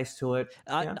 interface to it.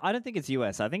 I don't think it's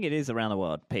US. I think it is around the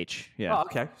world, Peach. Yeah. Oh,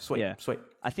 okay. Sweet. Yeah. Sweet.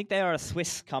 I think they are a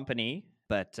Swiss company,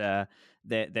 but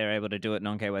they're able to do it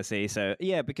non-KYC. So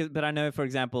yeah, but I know, for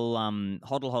example,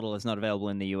 Hodl Hodl is not available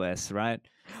in the US, right?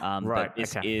 Right. But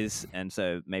this is, and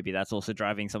so maybe that's also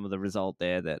driving some of the result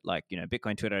there. That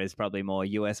Bitcoin Twitter is probably more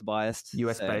US biased,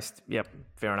 US based. Yep.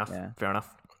 Fair enough. Yeah. Fair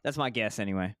enough. That's my guess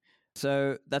anyway.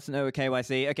 So that's no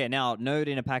KYC. Okay, now node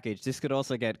in a package. This could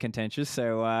also get contentious.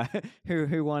 So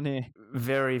who won here?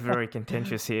 Very, very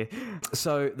contentious here.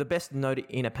 So the best node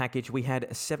in a package, we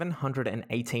had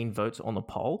 718 votes on the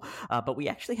poll, but we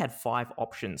actually had 5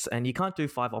 options, and you can't do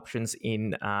 5 options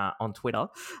on Twitter.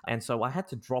 And so I had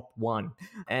to drop one.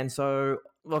 And so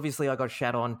obviously I got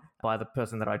shat on by the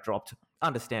person that I dropped,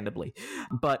 understandably.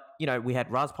 But, we had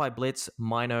Raspberry Blitz,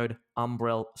 Mynode,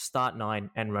 Umbrel, Start9,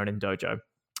 and Ronin Dojo.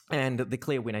 And the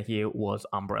clear winner here was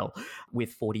Umbrel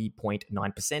with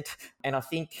 40.9%. And I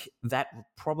think that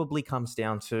probably comes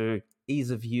down to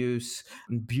ease of use,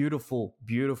 beautiful,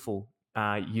 beautiful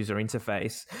user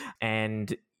interface,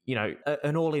 and,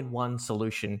 an all-in-one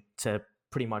solution to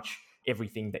pretty much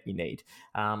everything that you need.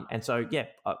 And so, yeah,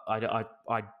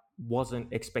 I wasn't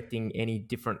expecting any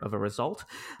different of a result.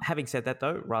 Having said that,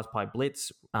 though, Raspberry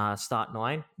Blitz,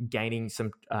 Start9, gaining some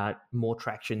more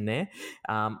traction there.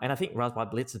 And I think Raspberry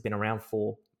Blitz has been around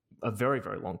for a very,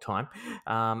 very long time.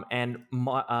 And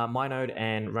Mynode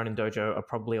and Ronin Dojo are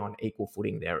probably on equal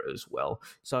footing there as well.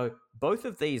 So both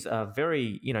of these are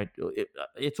very,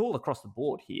 it's all across the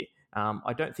board here.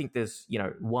 I don't think there's,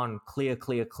 one clear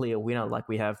winner like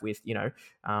we have with,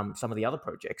 some of the other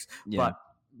projects. Yeah. But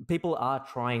people are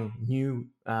trying new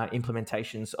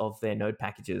implementations of their node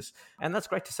packages, and that's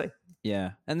great to see.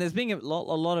 Yeah, and there's been a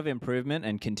lot of improvement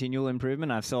and continual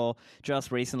improvement. I saw just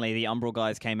recently the Umbrel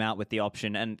guys came out with the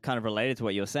option, and kind of related to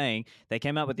what you're saying, they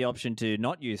came out with the option to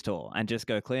not use Tor and just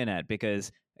go ClearNet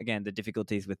because, again, the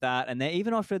difficulties with that. And they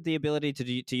even offered the ability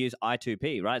to use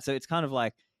I2P, right? So it's kind of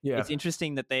like, It's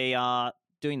interesting that they are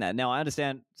doing that. Now, I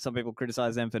understand some people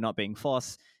criticize them for not being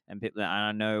FOSS, and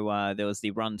I know there was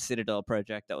the Run Citadel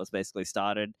project that was basically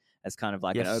started as kind of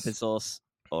like an open source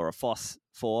or a FOSS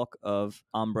fork of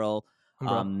Umbrel.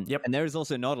 Yep. And there is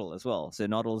also Noddle as well. So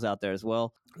Noddle's out there as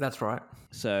well. That's right.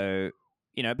 So,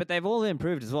 but they've all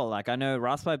improved as well. Like I know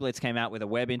Raspberry Blitz came out with a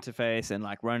web interface, and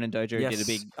like Ronin Dojo did a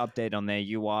big update on their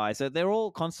UI. So they're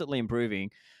all constantly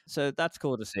improving. So that's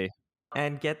cool to see.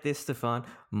 And get this, Stefan,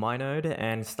 Mynode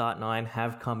and Start9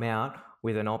 have come out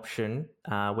with an option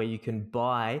where you can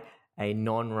buy a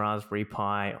non-Raspberry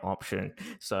Pi option.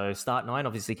 So Start9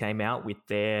 obviously came out with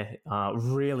their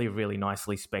really, really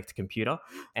nicely spec'd computer,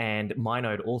 and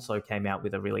Minode also came out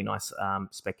with a really nice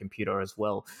spec computer as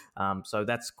well. So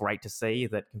that's great to see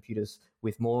that computers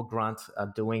with more grunt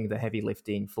are doing the heavy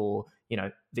lifting for,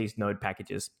 these Node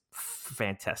packages.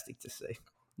 Fantastic to see.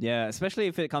 Yeah, especially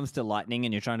if it comes to Lightning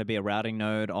and you're trying to be a routing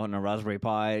node on a Raspberry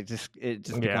Pi, it just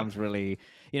becomes really,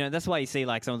 that's why you see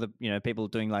like some of the, people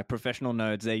doing like professional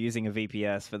nodes, they're using a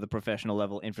VPS for the professional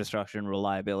level infrastructure and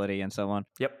reliability and so on.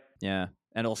 Yep. Yeah.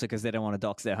 And also because they don't want to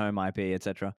dox their home IP,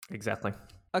 etc. Exactly.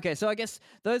 Okay, so I guess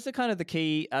those are kind of the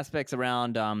key aspects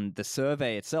around the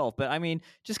survey itself. But I mean,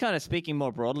 just kind of speaking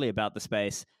more broadly about the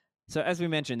space. So as we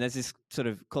mentioned, there's this sort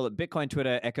of, call it Bitcoin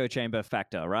Twitter echo chamber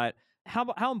factor, right?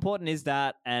 How important is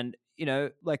that? And,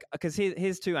 because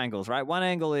here's two angles, right? One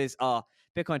angle is,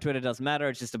 Bitcoin Twitter doesn't matter.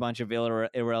 It's just a bunch of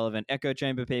irrelevant echo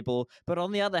chamber people. But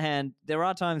on the other hand, there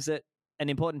are times that an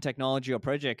important technology or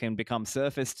project can become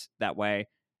surfaced that way.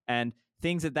 And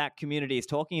things that community is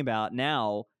talking about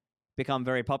now become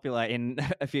very popular in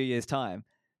a few years' time.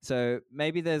 So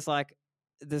maybe there's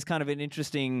kind of an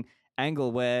interesting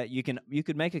angle where you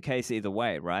could make a case either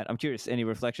way, right? I'm curious, any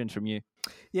reflections from you?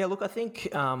 Yeah, look, I think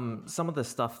some of the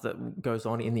stuff that goes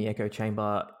on in the echo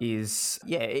chamber is,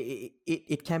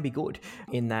 it can be good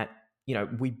in that,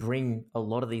 we bring a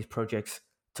lot of these projects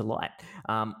to light.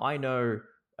 I know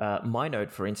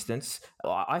Minode, for instance,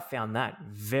 I found that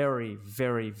very,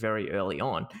 very, very early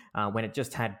on when it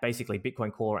just had basically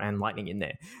Bitcoin Core and Lightning in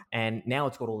there. And now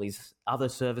it's got all these other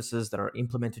services that are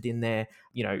implemented in there.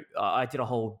 I did a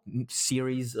whole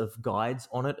series of guides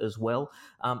on it as well.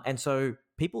 And so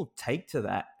people take to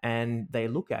that and they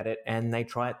look at it and they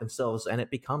try it themselves, and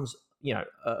it becomes,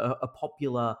 a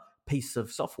popular piece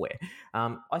of software.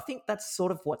 I think that's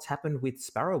sort of what's happened with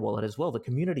Sparrow Wallet as well. The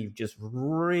community just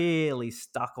really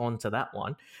stuck onto that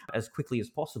one as quickly as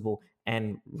possible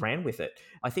and ran with it.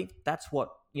 I think that's what,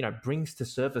 brings to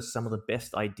surface some of the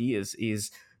best ideas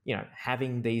is,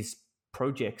 having these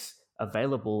projects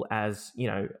available as,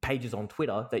 pages on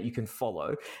Twitter that you can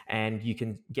follow and you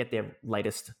can get their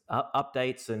latest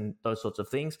updates and those sorts of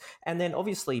things. And then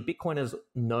obviously Bitcoiners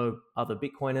know other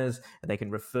Bitcoiners, they can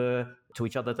refer to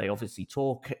each other. They obviously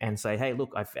talk and say, hey,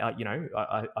 look,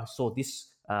 I saw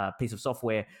this piece of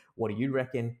software. What do you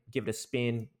reckon? Give it a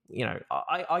spin.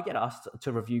 I get asked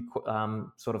to review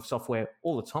sort of software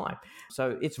all the time.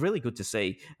 So it's really good to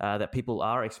see that people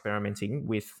are experimenting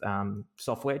with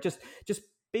software. Just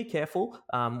be careful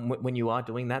when you are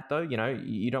doing that, though.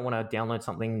 You don't want to download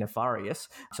something nefarious.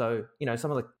 So,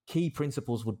 some of the key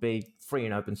principles would be free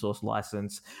and open source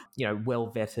license,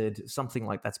 well vetted, something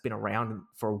like that's been around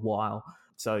for a while.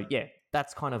 So, yeah,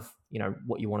 that's kind of,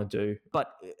 what you want to do.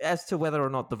 But as to whether or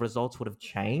not the results would have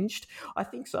changed, I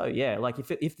think so, yeah. Like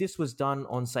if this was done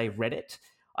on, say, Reddit,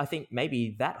 I think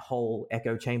maybe that whole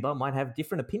echo chamber might have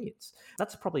different opinions.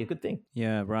 That's probably a good thing.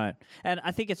 Yeah, right. And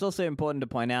I think it's also important to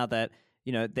point out that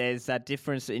there's that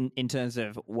difference in terms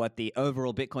of what the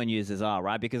overall Bitcoin users are,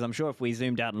 right? Because I'm sure if we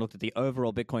zoomed out and looked at the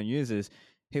overall Bitcoin users,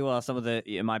 who are some of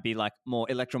it might be like more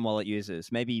Electrum wallet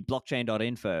users, maybe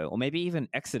blockchain.info, or maybe even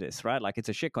Exodus, right? Like it's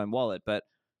a shitcoin wallet, but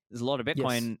there's a lot of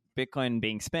Bitcoin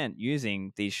being spent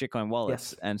using these shitcoin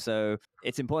wallets. Yes. And so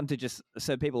it's important to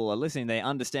so people are listening, they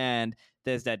understand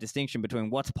there's that distinction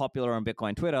between what's popular on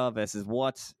Bitcoin Twitter versus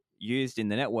what's used in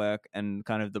the network and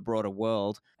kind of the broader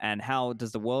world, and how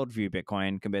does the world view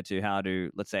Bitcoin compared to how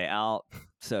do, let's say, our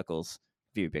circles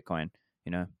view Bitcoin,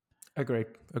 Agreed.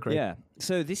 Yeah.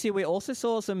 So this year we also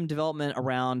saw some development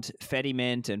around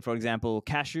Fedimint and, for example,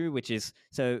 Cashew, which is,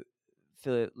 so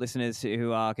for listeners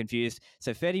who are confused,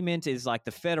 so Fedimint is like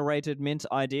the federated mint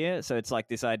idea. So it's like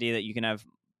this idea that you can have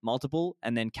multiple,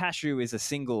 and then Cashew is a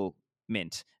single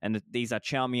mint, and these are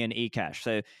Xiaomi and eCash.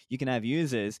 So you can have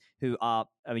users who are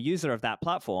a user of that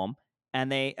platform, and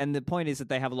the point is that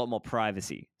they have a lot more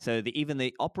privacy. So even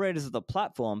the operators of the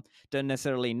platform don't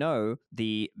necessarily know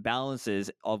the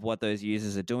balances of what those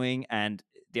users are doing, and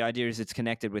the idea is it's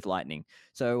connected with Lightning.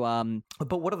 So,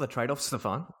 but what are the trade-offs,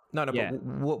 Stefan? No, yeah. But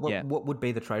what would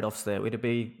be the trade-offs there? Would it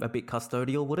be a bit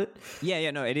custodial? Would it?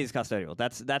 Yeah, no, it is custodial.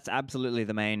 That's absolutely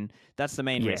the main. That's the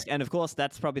main risk, and of course,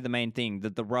 that's probably the main thing.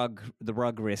 That the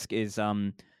rug risk is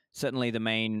certainly the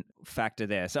main factor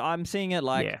there. So I'm seeing it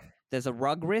like there's a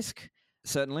rug risk,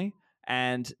 certainly,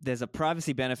 and there's a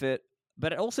privacy benefit.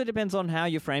 But it also depends on how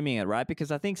you're framing it, right?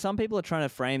 Because I think some people are trying to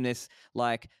frame this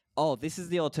like, oh, this is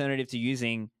the alternative to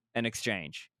using an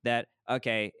exchange. That,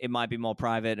 okay, it might be more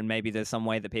private and maybe there's some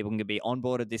way that people can be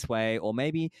onboarded this way, or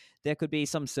maybe there could be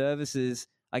some services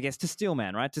I guess, to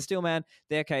Steelman, right? To Steelman,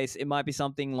 their case, it might be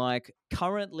something like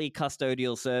currently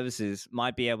custodial services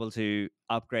might be able to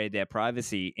upgrade their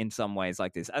privacy in some ways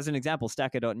like this. As an example,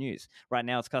 Stacker.news. Right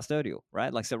now it's custodial,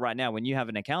 right? Like, so right now when you have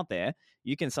an account there,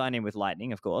 you can sign in with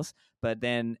Lightning, of course, but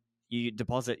then you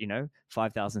deposit,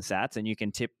 5,000 sats and you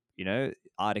can tip,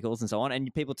 articles and so on,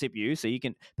 and people tip you, so you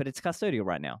can, but it's custodial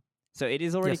right now. So it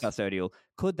is already Yes. custodial.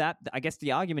 Could that, I guess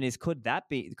the argument is, could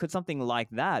something like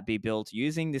that be built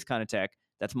using this kind of tech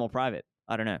that's more private?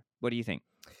 I don't know. What do you think?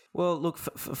 Well, look,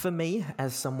 for me,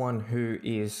 as someone who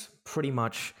is pretty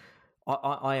much,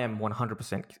 I am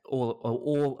 100%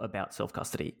 all about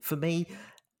self-custody. For me,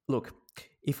 look,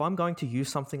 if I'm going to use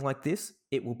something like this,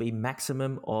 it will be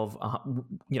maximum of,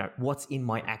 what's in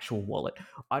my actual wallet.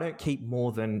 I don't keep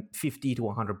more than 50 to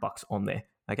 $100 on there.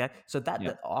 Okay. So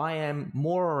that I am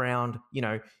more around,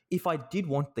 if I did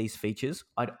want these features,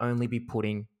 I'd only be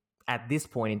putting, at this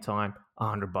point in time,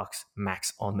 $100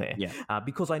 max on there.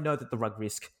 Because I know that the rug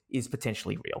risk is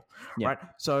potentially real, right?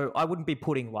 So I wouldn't be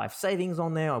putting life savings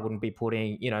on there. I wouldn't be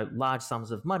putting, large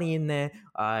sums of money in there.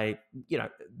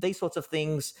 These sorts of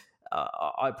things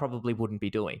I probably wouldn't be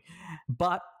doing.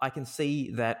 But I can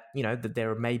see that, that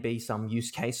there may be some use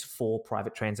case for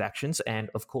private transactions. And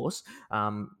of course,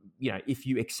 if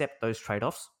you accept those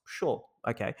trade-offs, sure.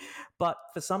 Okay. But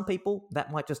for some people,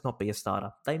 that might just not be a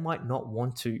starter. They might not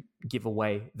want to give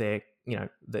away their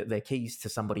keys to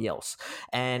somebody else.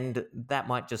 And that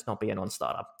might just not be a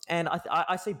non-starter. And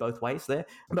I see both ways there.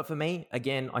 But for me,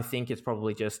 again, I think it's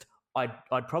probably just, I'd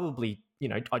probably,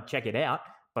 I'd check it out,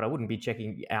 but I wouldn't be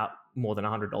checking out more than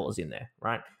 $100 in there,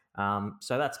 right?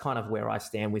 So that's kind of where I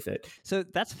stand with it. So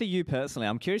that's for you personally.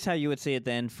 I'm curious how you would see it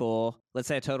then for, let's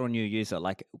say, a total new user.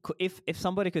 Like if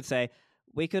somebody could say,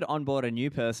 we could onboard a new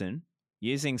person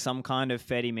using some kind of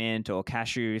Fedimint or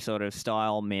Cashew sort of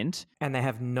style mint. And they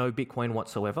have no Bitcoin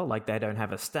whatsoever. Like they don't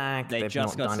have a stack. They've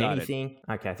just not done anything.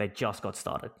 Okay, they just got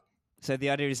started. So the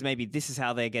idea is maybe this is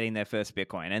how they're getting their first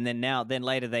Bitcoin. And then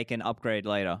later they can upgrade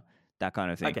later, that kind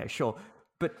of thing. Okay, sure.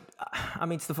 But I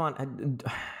mean, Stefan,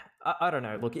 I don't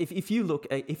know. Look,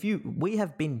 we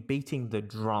have been beating the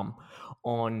drum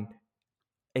on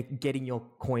getting your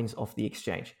coins off the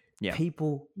exchange. Yeah.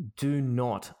 People do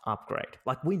not upgrade.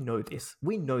 Like we know this,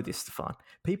 Stefan.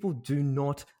 People do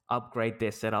not upgrade their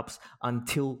setups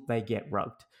until they get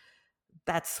rugged.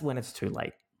 That's when it's too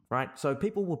late, right? So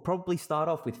people will probably start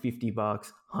off with $50,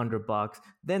 $100.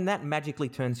 Then that magically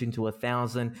turns into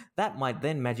 1,000. That might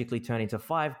then magically turn into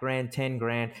 $5,000,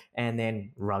 $10,000, and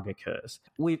then rug occurs.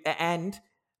 And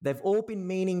they've all been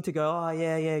meaning to go, oh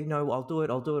yeah,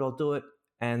 I'll do it.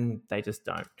 And they just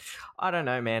don't. I don't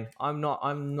know, man. I'm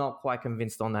not quite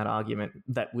convinced on that argument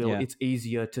that it's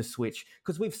easier to switch,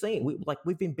 because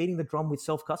we've been beating the drum with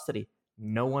self-custody.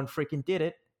 No one freaking did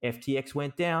it. FTX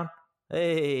went down.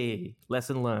 Hey,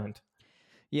 lesson learned.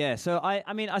 Yeah, so I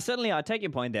take your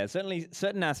point there. Certainly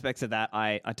certain aspects of that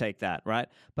I take that, right?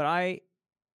 But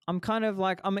I'm kind of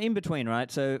like, I'm in between, right?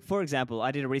 So, for example,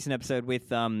 I did a recent episode with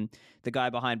the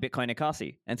guy behind Bitcoin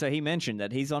Akasi. And so he mentioned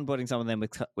that he's onboarding some of them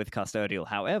with custodial.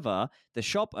 However, the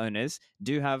shop owners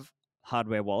do have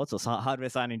hardware wallets or hardware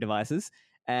signing devices.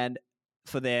 And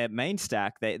for their main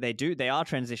stack, they are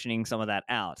transitioning some of that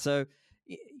out. So,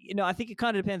 I think it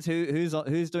kind of depends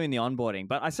who's doing the onboarding.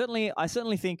 But I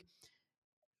certainly think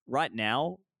right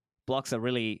now, blocks are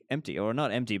really empty, or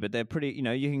not empty, but they're pretty,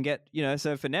 you can get,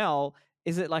 so for now,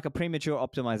 is it like a premature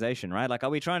optimization, right? Like, are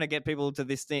we trying to get people to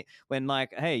this thing when,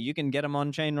 like, hey, you can get them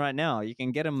on chain right now, you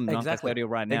can get them non-custodial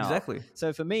right now? Exactly.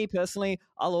 So for me personally,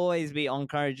 I'll always be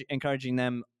encouraging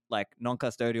them like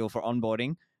non-custodial for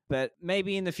onboarding. But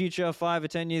maybe in the future, 5 or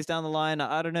 10 years down the line,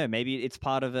 I don't know, maybe it's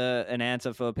part of an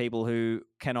answer for people who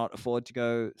cannot afford to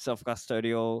go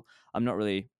self-custodial. I'm not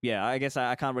really, I guess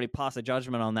I can't really pass a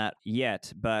judgment on that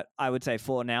yet. But I would say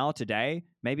for now, today,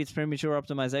 maybe it's premature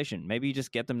optimization. Maybe you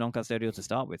just get them non-custodial to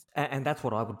start with. And that's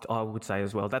what I would say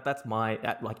as well. That's my,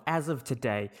 like, as of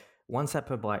today, 1 sat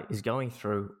per byte is going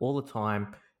through all the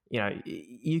time.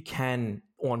 You can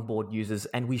onboard users,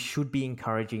 and we should be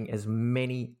encouraging as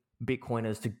many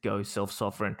Bitcoiners to go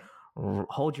self-sovereign,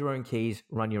 hold your own keys,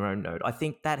 run your own node. I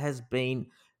think that has been,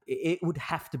 it would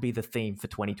have to be the theme for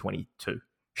 2022,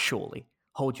 surely.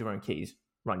 Hold your own keys,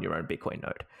 run your own Bitcoin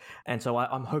node. And so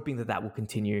I'm hoping that will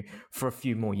continue for a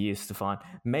few more years, Stefan.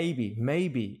 Maybe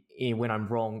when I'm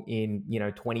wrong in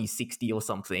 2060 or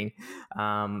something,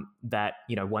 that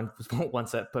 1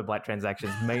 sat per byte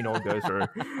transactions may not go through.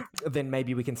 Then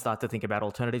maybe we can start to think about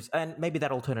alternatives, and maybe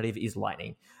that alternative is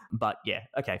Lightning. But yeah,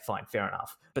 okay, fine, fair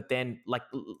enough. But then, like,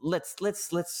 let's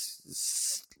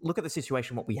look at the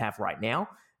situation what we have right now,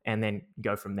 and then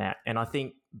go from that. And I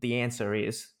think the answer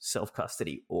is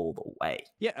self-custody all the way.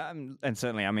 Yeah, and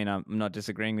certainly, I mean, I'm not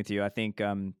disagreeing with you. I think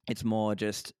it's more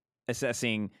just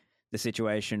assessing the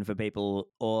situation for people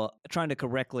or trying to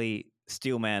correctly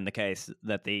steelman the case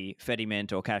that the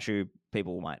Fedimint or Cashew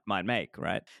people might make,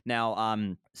 right? Now,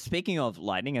 speaking of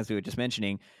Lightning, as we were just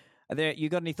mentioning, you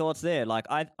got any thoughts there? Like,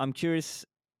 I'm curious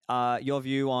your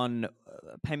view on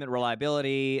payment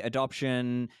reliability,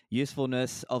 adoption,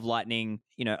 usefulness of Lightning,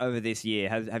 over this year.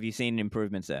 Have you seen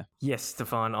improvements there? Yes,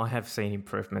 Stefan, I have seen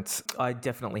improvements. I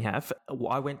definitely have.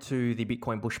 I went to the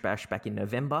Bitcoin Bush Bash back in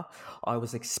November. I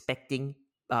was expecting,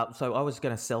 so I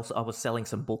was selling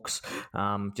some books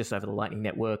just over the Lightning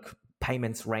Network.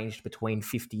 Payments ranged between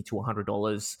 $50 to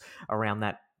 $100 around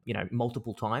that,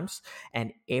 multiple times,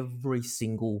 and every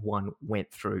single one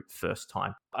went through first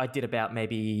time. I did about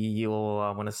maybe, I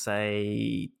want to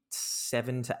say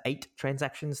 7 to 8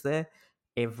 transactions there.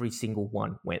 Every single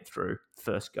one went through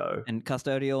first go. And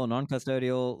custodial or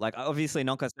non-custodial, like obviously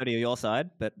non-custodial your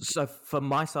side, but... So for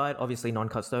my side, obviously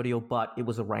non-custodial, but it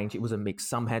was a range. It was a mix.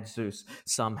 Some had Zeus,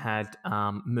 some had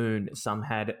Moon, some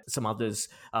had some others.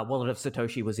 Wallet of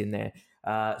Satoshi was in there.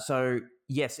 So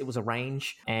yes, it was a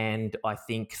range, and I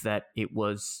think that it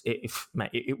worked.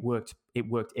 It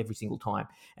worked every single time,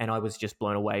 and I was just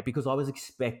blown away because I was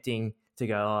expecting to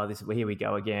go, here we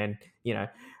go again,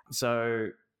 So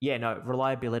yeah, no,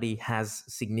 reliability has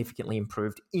significantly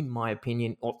improved, in my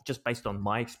opinion, or just based on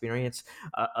my experience.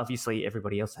 Obviously,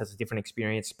 everybody else has a different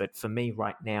experience, but for me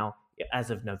right now, as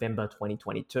of November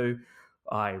 2022,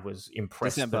 I was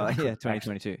impressed. December,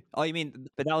 2022. Oh, you mean,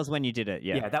 but that was when you did it,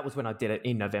 yeah. Yeah, that was when I did it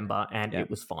in November, and it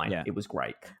was fine. Yeah. It was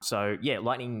great. So yeah,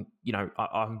 Lightning,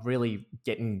 I'm really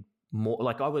getting more,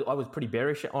 like I was pretty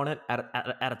bearish on it at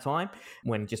a time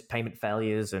when just payment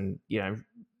failures and,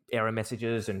 error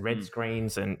messages and red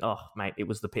screens and, oh, mate, it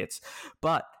was the pits.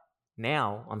 But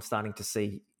now I'm starting to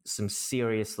see some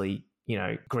seriously,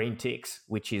 green ticks,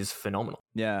 which is phenomenal.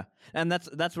 Yeah, and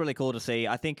that's really cool to see.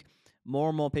 I think more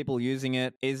and more people using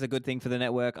it is a good thing for the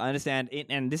network. I understand it,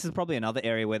 and this is probably another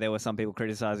area where there were some people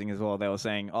criticizing as well. They were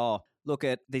saying, oh, look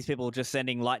at these people just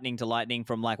sending Lightning to Lightning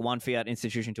from like one fiat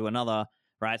institution to another,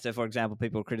 right? So, for example,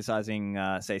 people criticizing,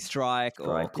 say, Strike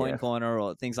or Coin Corner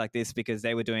or things like this because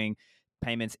they were doing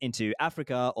payments into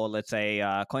Africa, or let's say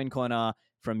Coin Corner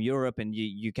from Europe and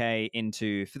UK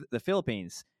into the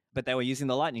Philippines, but they were using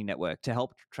the Lightning Network to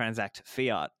help transact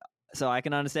fiat. So I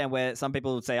can understand where some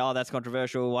people would say, oh, that's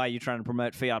controversial. Why are you trying to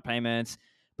promote fiat payments?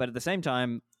 But at the same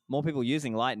time, more people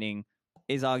using Lightning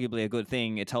is arguably a good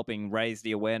thing. It's helping raise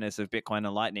the awareness of Bitcoin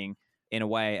and Lightning in a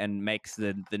way and makes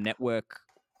the network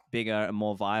bigger and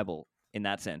more viable in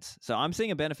that sense. So I'm seeing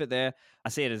a benefit there. I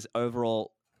see it as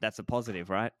overall, that's a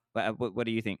positive, right? What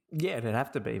do you think? Yeah, it'd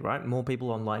have to be, right? More people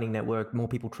on Lightning Network, more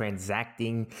people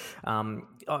transacting. A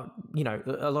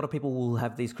lot of people will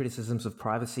have these criticisms of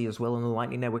privacy as well on the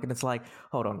Lightning Network. And it's like,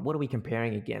 hold on, what are we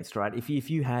comparing against, right? If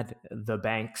you had the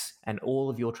banks and all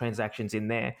of your transactions in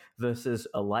there versus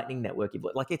a Lightning Network,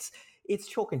 like it's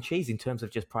chalk and cheese in terms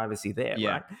of just privacy there,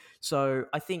 right? So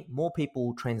I think more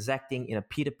people transacting in a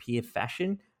peer-to-peer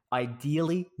fashion,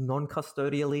 ideally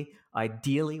non-custodially,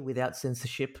 ideally without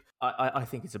censorship, I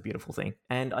think it's a beautiful thing.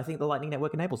 And I think the Lightning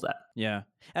Network enables that. Yeah.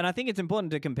 And I think it's important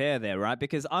to compare there, right?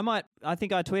 Because I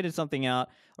think I tweeted something out,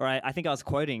 or I think I was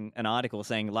quoting an article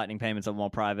saying Lightning payments are more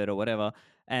private or whatever.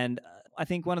 And I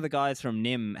think one of the guys from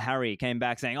NIM, Harry, came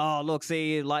back saying, oh, look,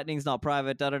 see, Lightning's not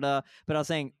private, da-da-da. But I was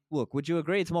saying, look, would you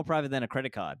agree it's more private than a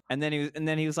credit card? And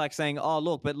then he was like saying, oh,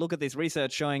 look at this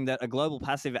research showing that a global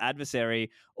passive adversary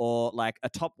or like a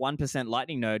top 1%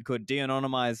 Lightning node could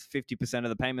de-anonymize 50% of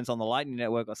the payments on the Lightning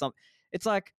Network or something. It's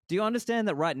like, do you understand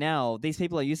that right now these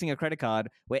people are using a credit card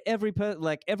where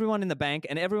everyone in the bank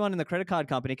and everyone in the credit card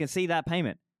company can see that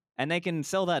payment and they can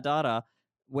sell that data?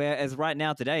 Whereas right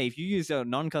now today, if you use a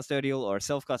non-custodial or a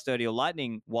self-custodial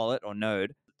Lightning wallet or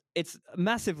node, it's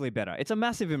massively better. It's a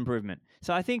massive improvement.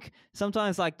 So I think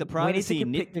sometimes like the privacy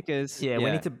nitpickers... Yeah,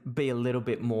 we need to be a little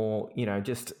bit more,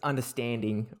 just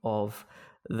understanding of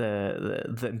the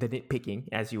nitpicking,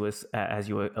 as you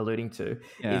were alluding to,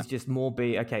 is just more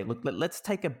okay, look, let's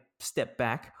take a step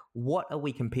back. What are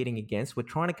we competing against? We're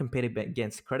trying to compete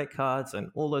against credit cards and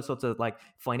all those sorts of like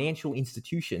financial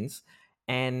institutions,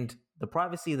 and the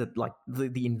privacy that like the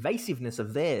invasiveness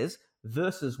of theirs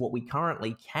versus what we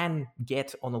currently can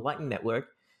get on the Lightning Network,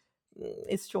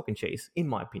 it's chalk and cheese, in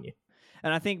my opinion.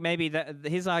 And I think maybe that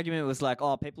his argument was like,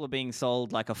 oh, people are being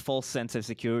sold like a false sense of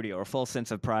security or a false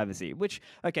sense of privacy, which,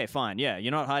 okay, fine. Yeah,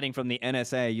 you're not hiding from the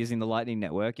NSA using the Lightning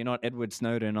Network. You're not Edward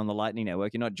Snowden on the Lightning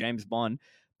Network. You're not James Bond.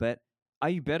 But are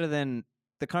you better than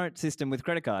the current system with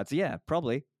credit cards? Yeah,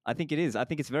 probably. I think it is. I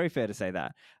think it's very fair to say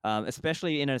that,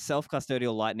 especially in a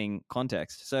self-custodial Lightning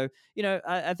context. So,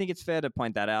 I think it's fair to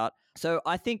point that out. So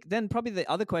I think then probably the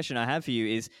other question I have for you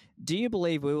is, do you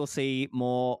believe we will see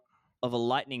more of a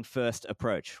Lightning first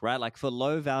approach, right? Like for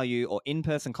low value or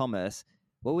in-person commerce,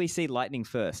 will we see Lightning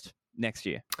first next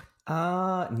year?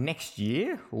 Next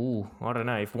year? Ooh, I don't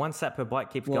know. If one sat per byte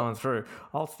keeps going through,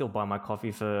 I'll still buy my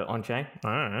coffee for on-chain.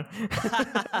 I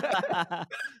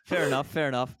don't know. Fair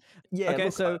enough. Yeah, okay,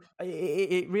 look, so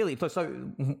it really... So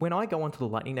when I go onto the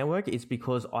Lightning Network, it's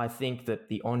because I think that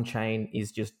the on-chain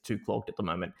is just too clogged at the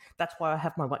moment. That's why I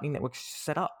have my Lightning Network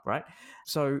set up, right?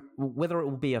 So whether it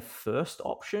will be a first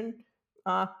option,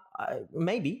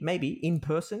 maybe in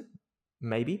person,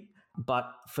 maybe. But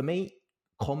for me,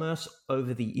 commerce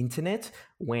over the internet,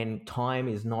 when time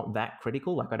is not that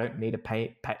critical, like I don't need a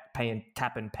pay and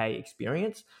tap and pay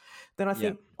experience, then I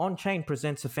think on-chain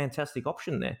presents a fantastic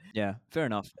option there. Yeah, fair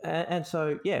enough. And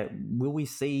so, will we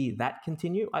see that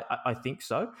continue? I think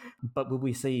so. But will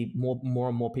we see more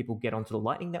and more people get onto the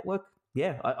Lightning Network?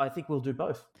 Yeah, I think we'll do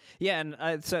both. Yeah,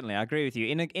 and certainly I agree with you.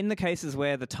 In the cases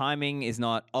where the timing is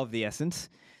not of the essence,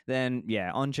 then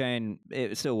on-chain,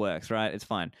 it still works, right? It's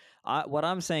fine. What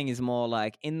I'm saying is more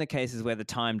like in the cases where the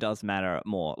time does matter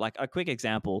more. Like a quick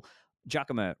example,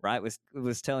 Giacomo, right,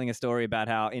 was telling a story about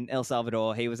how in El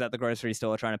Salvador he was at the grocery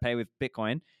store trying to pay with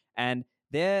Bitcoin, and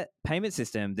their payment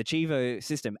system, the Chivo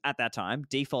system at that time,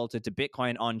 defaulted to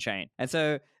Bitcoin on-chain. And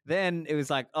so then it was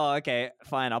like, oh, okay,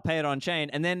 fine, I'll pay it on-chain.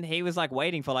 And then he was like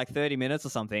waiting for like 30 minutes or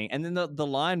something. And then the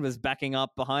line was backing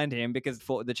up behind him because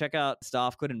the checkout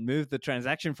staff couldn't move the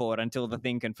transaction forward until the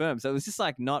thing confirmed. So it was just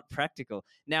like not practical.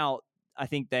 Now, I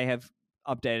think they have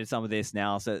updated some of this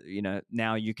now. So,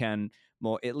 now you can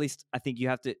more, at least I think you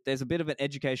have to, there's a bit of an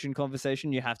education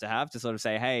conversation you have to sort of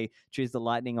say, hey, choose the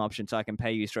Lightning option so I can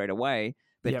pay you straight away.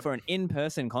 But for an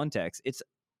in-person context,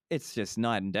 it's just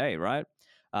night and day, right?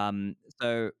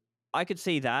 So I could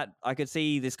see that. I could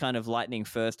see this kind of Lightning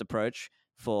first approach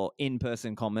for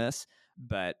in-person commerce,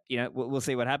 but we'll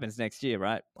see what happens next year,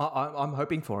 right? I'm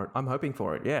hoping for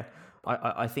it. Yeah,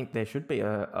 I think there should be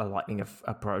a Lightning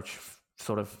approach,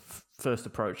 sort of first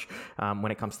approach,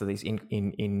 when it comes to these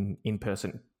in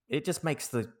person. It just makes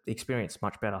the experience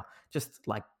much better. Just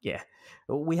like,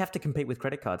 we have to compete with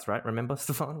credit cards, right? Remember,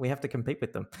 Stefan? We have to compete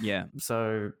with them. Yeah.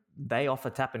 So they offer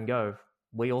tap and go.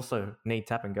 We also need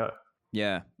tap and go.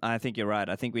 Yeah, I think you're right.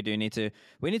 I think we need to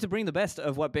bring the best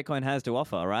of what Bitcoin has to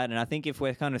offer, right? And I think if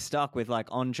we're kind of stuck with like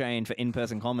on-chain for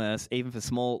in-person commerce, even for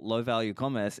small, low-value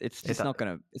commerce, it's not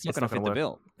going to fit the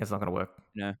bill. It's not going to work.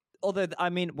 Although, I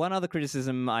mean, one other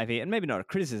criticism and maybe not a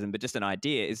criticism, but just an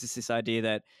idea, is this idea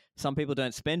that some people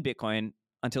don't spend Bitcoin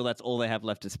until that's all they have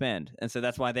left to spend. And so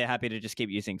that's why they're happy to just keep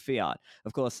using fiat.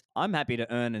 Of course, I'm happy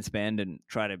to earn and spend and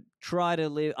try to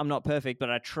live. I'm not perfect, but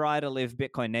I try to live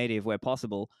Bitcoin native where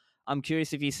possible. I'm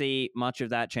curious if you see much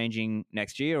of that changing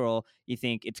next year, or you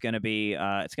think it's going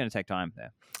to take time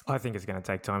there. I think it's going to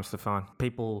take time, Stefan.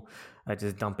 People are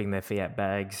just dumping their fiat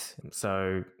bags.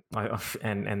 So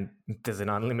and there's an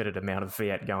unlimited amount of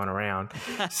fiat going around.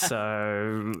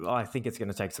 So I think it's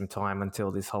going to take some time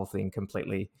until this whole thing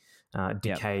completely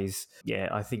decays. Yeah,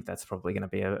 I think that's probably going to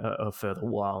be a further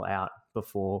while out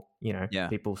before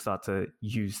people start to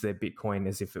use their Bitcoin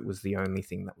as if it was the only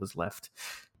thing that was left.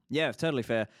 Yeah, totally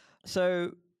fair.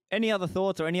 So any other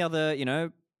thoughts or any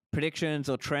other, predictions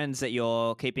or trends that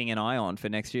you're keeping an eye on for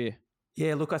next year?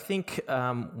 Yeah, look, I think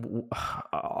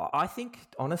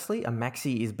honestly, a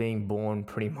maxi is being born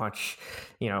pretty much,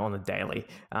 on the daily.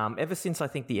 Ever since I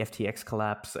think the FTX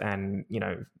collapse and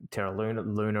Terra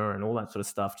Luna and all that sort of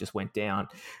stuff just went down,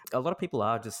 a lot of people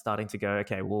are just starting to go,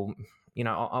 okay, well,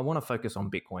 I want to focus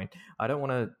on Bitcoin. I don't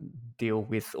want to deal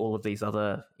with all of these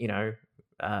other,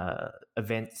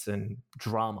 events and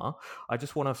drama. I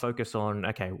just want to focus on,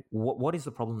 okay, what is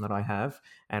the problem that I have,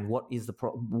 and what is the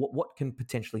what can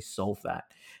potentially solve that?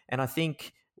 And I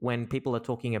think when people are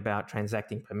talking about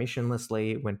transacting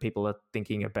permissionlessly, when people are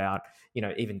thinking about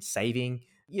even saving,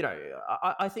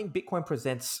 I think Bitcoin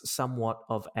presents somewhat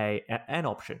of an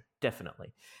option,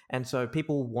 definitely. And so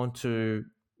people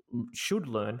should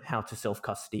learn how to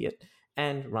self-custody it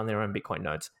and run their own Bitcoin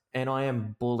nodes. And I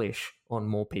am bullish on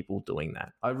more people doing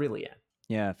that. I really am.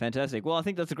 Yeah, fantastic. Well, I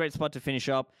think that's a great spot to finish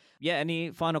up. Yeah,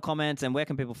 any final comments, and where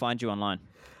can people find you online?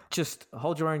 Just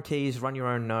hold your own keys, run your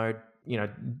own node,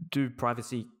 do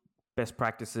privacy best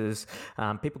practices.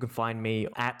 People can find me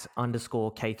at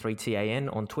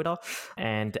 _K3TAN on Twitter,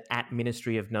 and at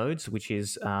Ministry of Nodes, which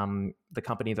is the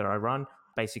company that I run.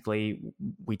 Basically,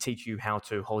 we teach you how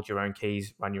to hold your own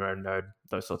keys, run your own node,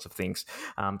 those sorts of things.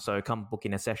 So come book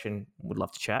in a session. Would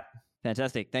love to chat.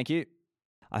 Fantastic. Thank you.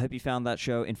 I hope you found that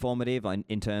show informative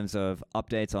in terms of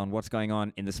updates on what's going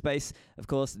on in the space. Of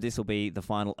course, this will be the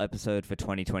final episode for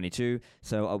 2022,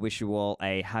 so I wish you all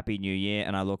a happy new year,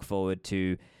 and I look forward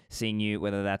to seeing you,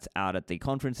 whether that's out at the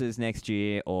conferences next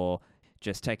year or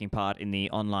just taking part in the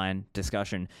online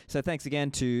discussion. So thanks again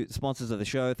to sponsors of the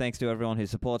show. Thanks to everyone who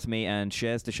supports me and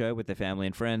shares the show with their family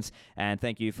and friends. And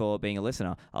thank you for being a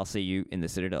listener. I'll see you in the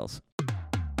Citadels.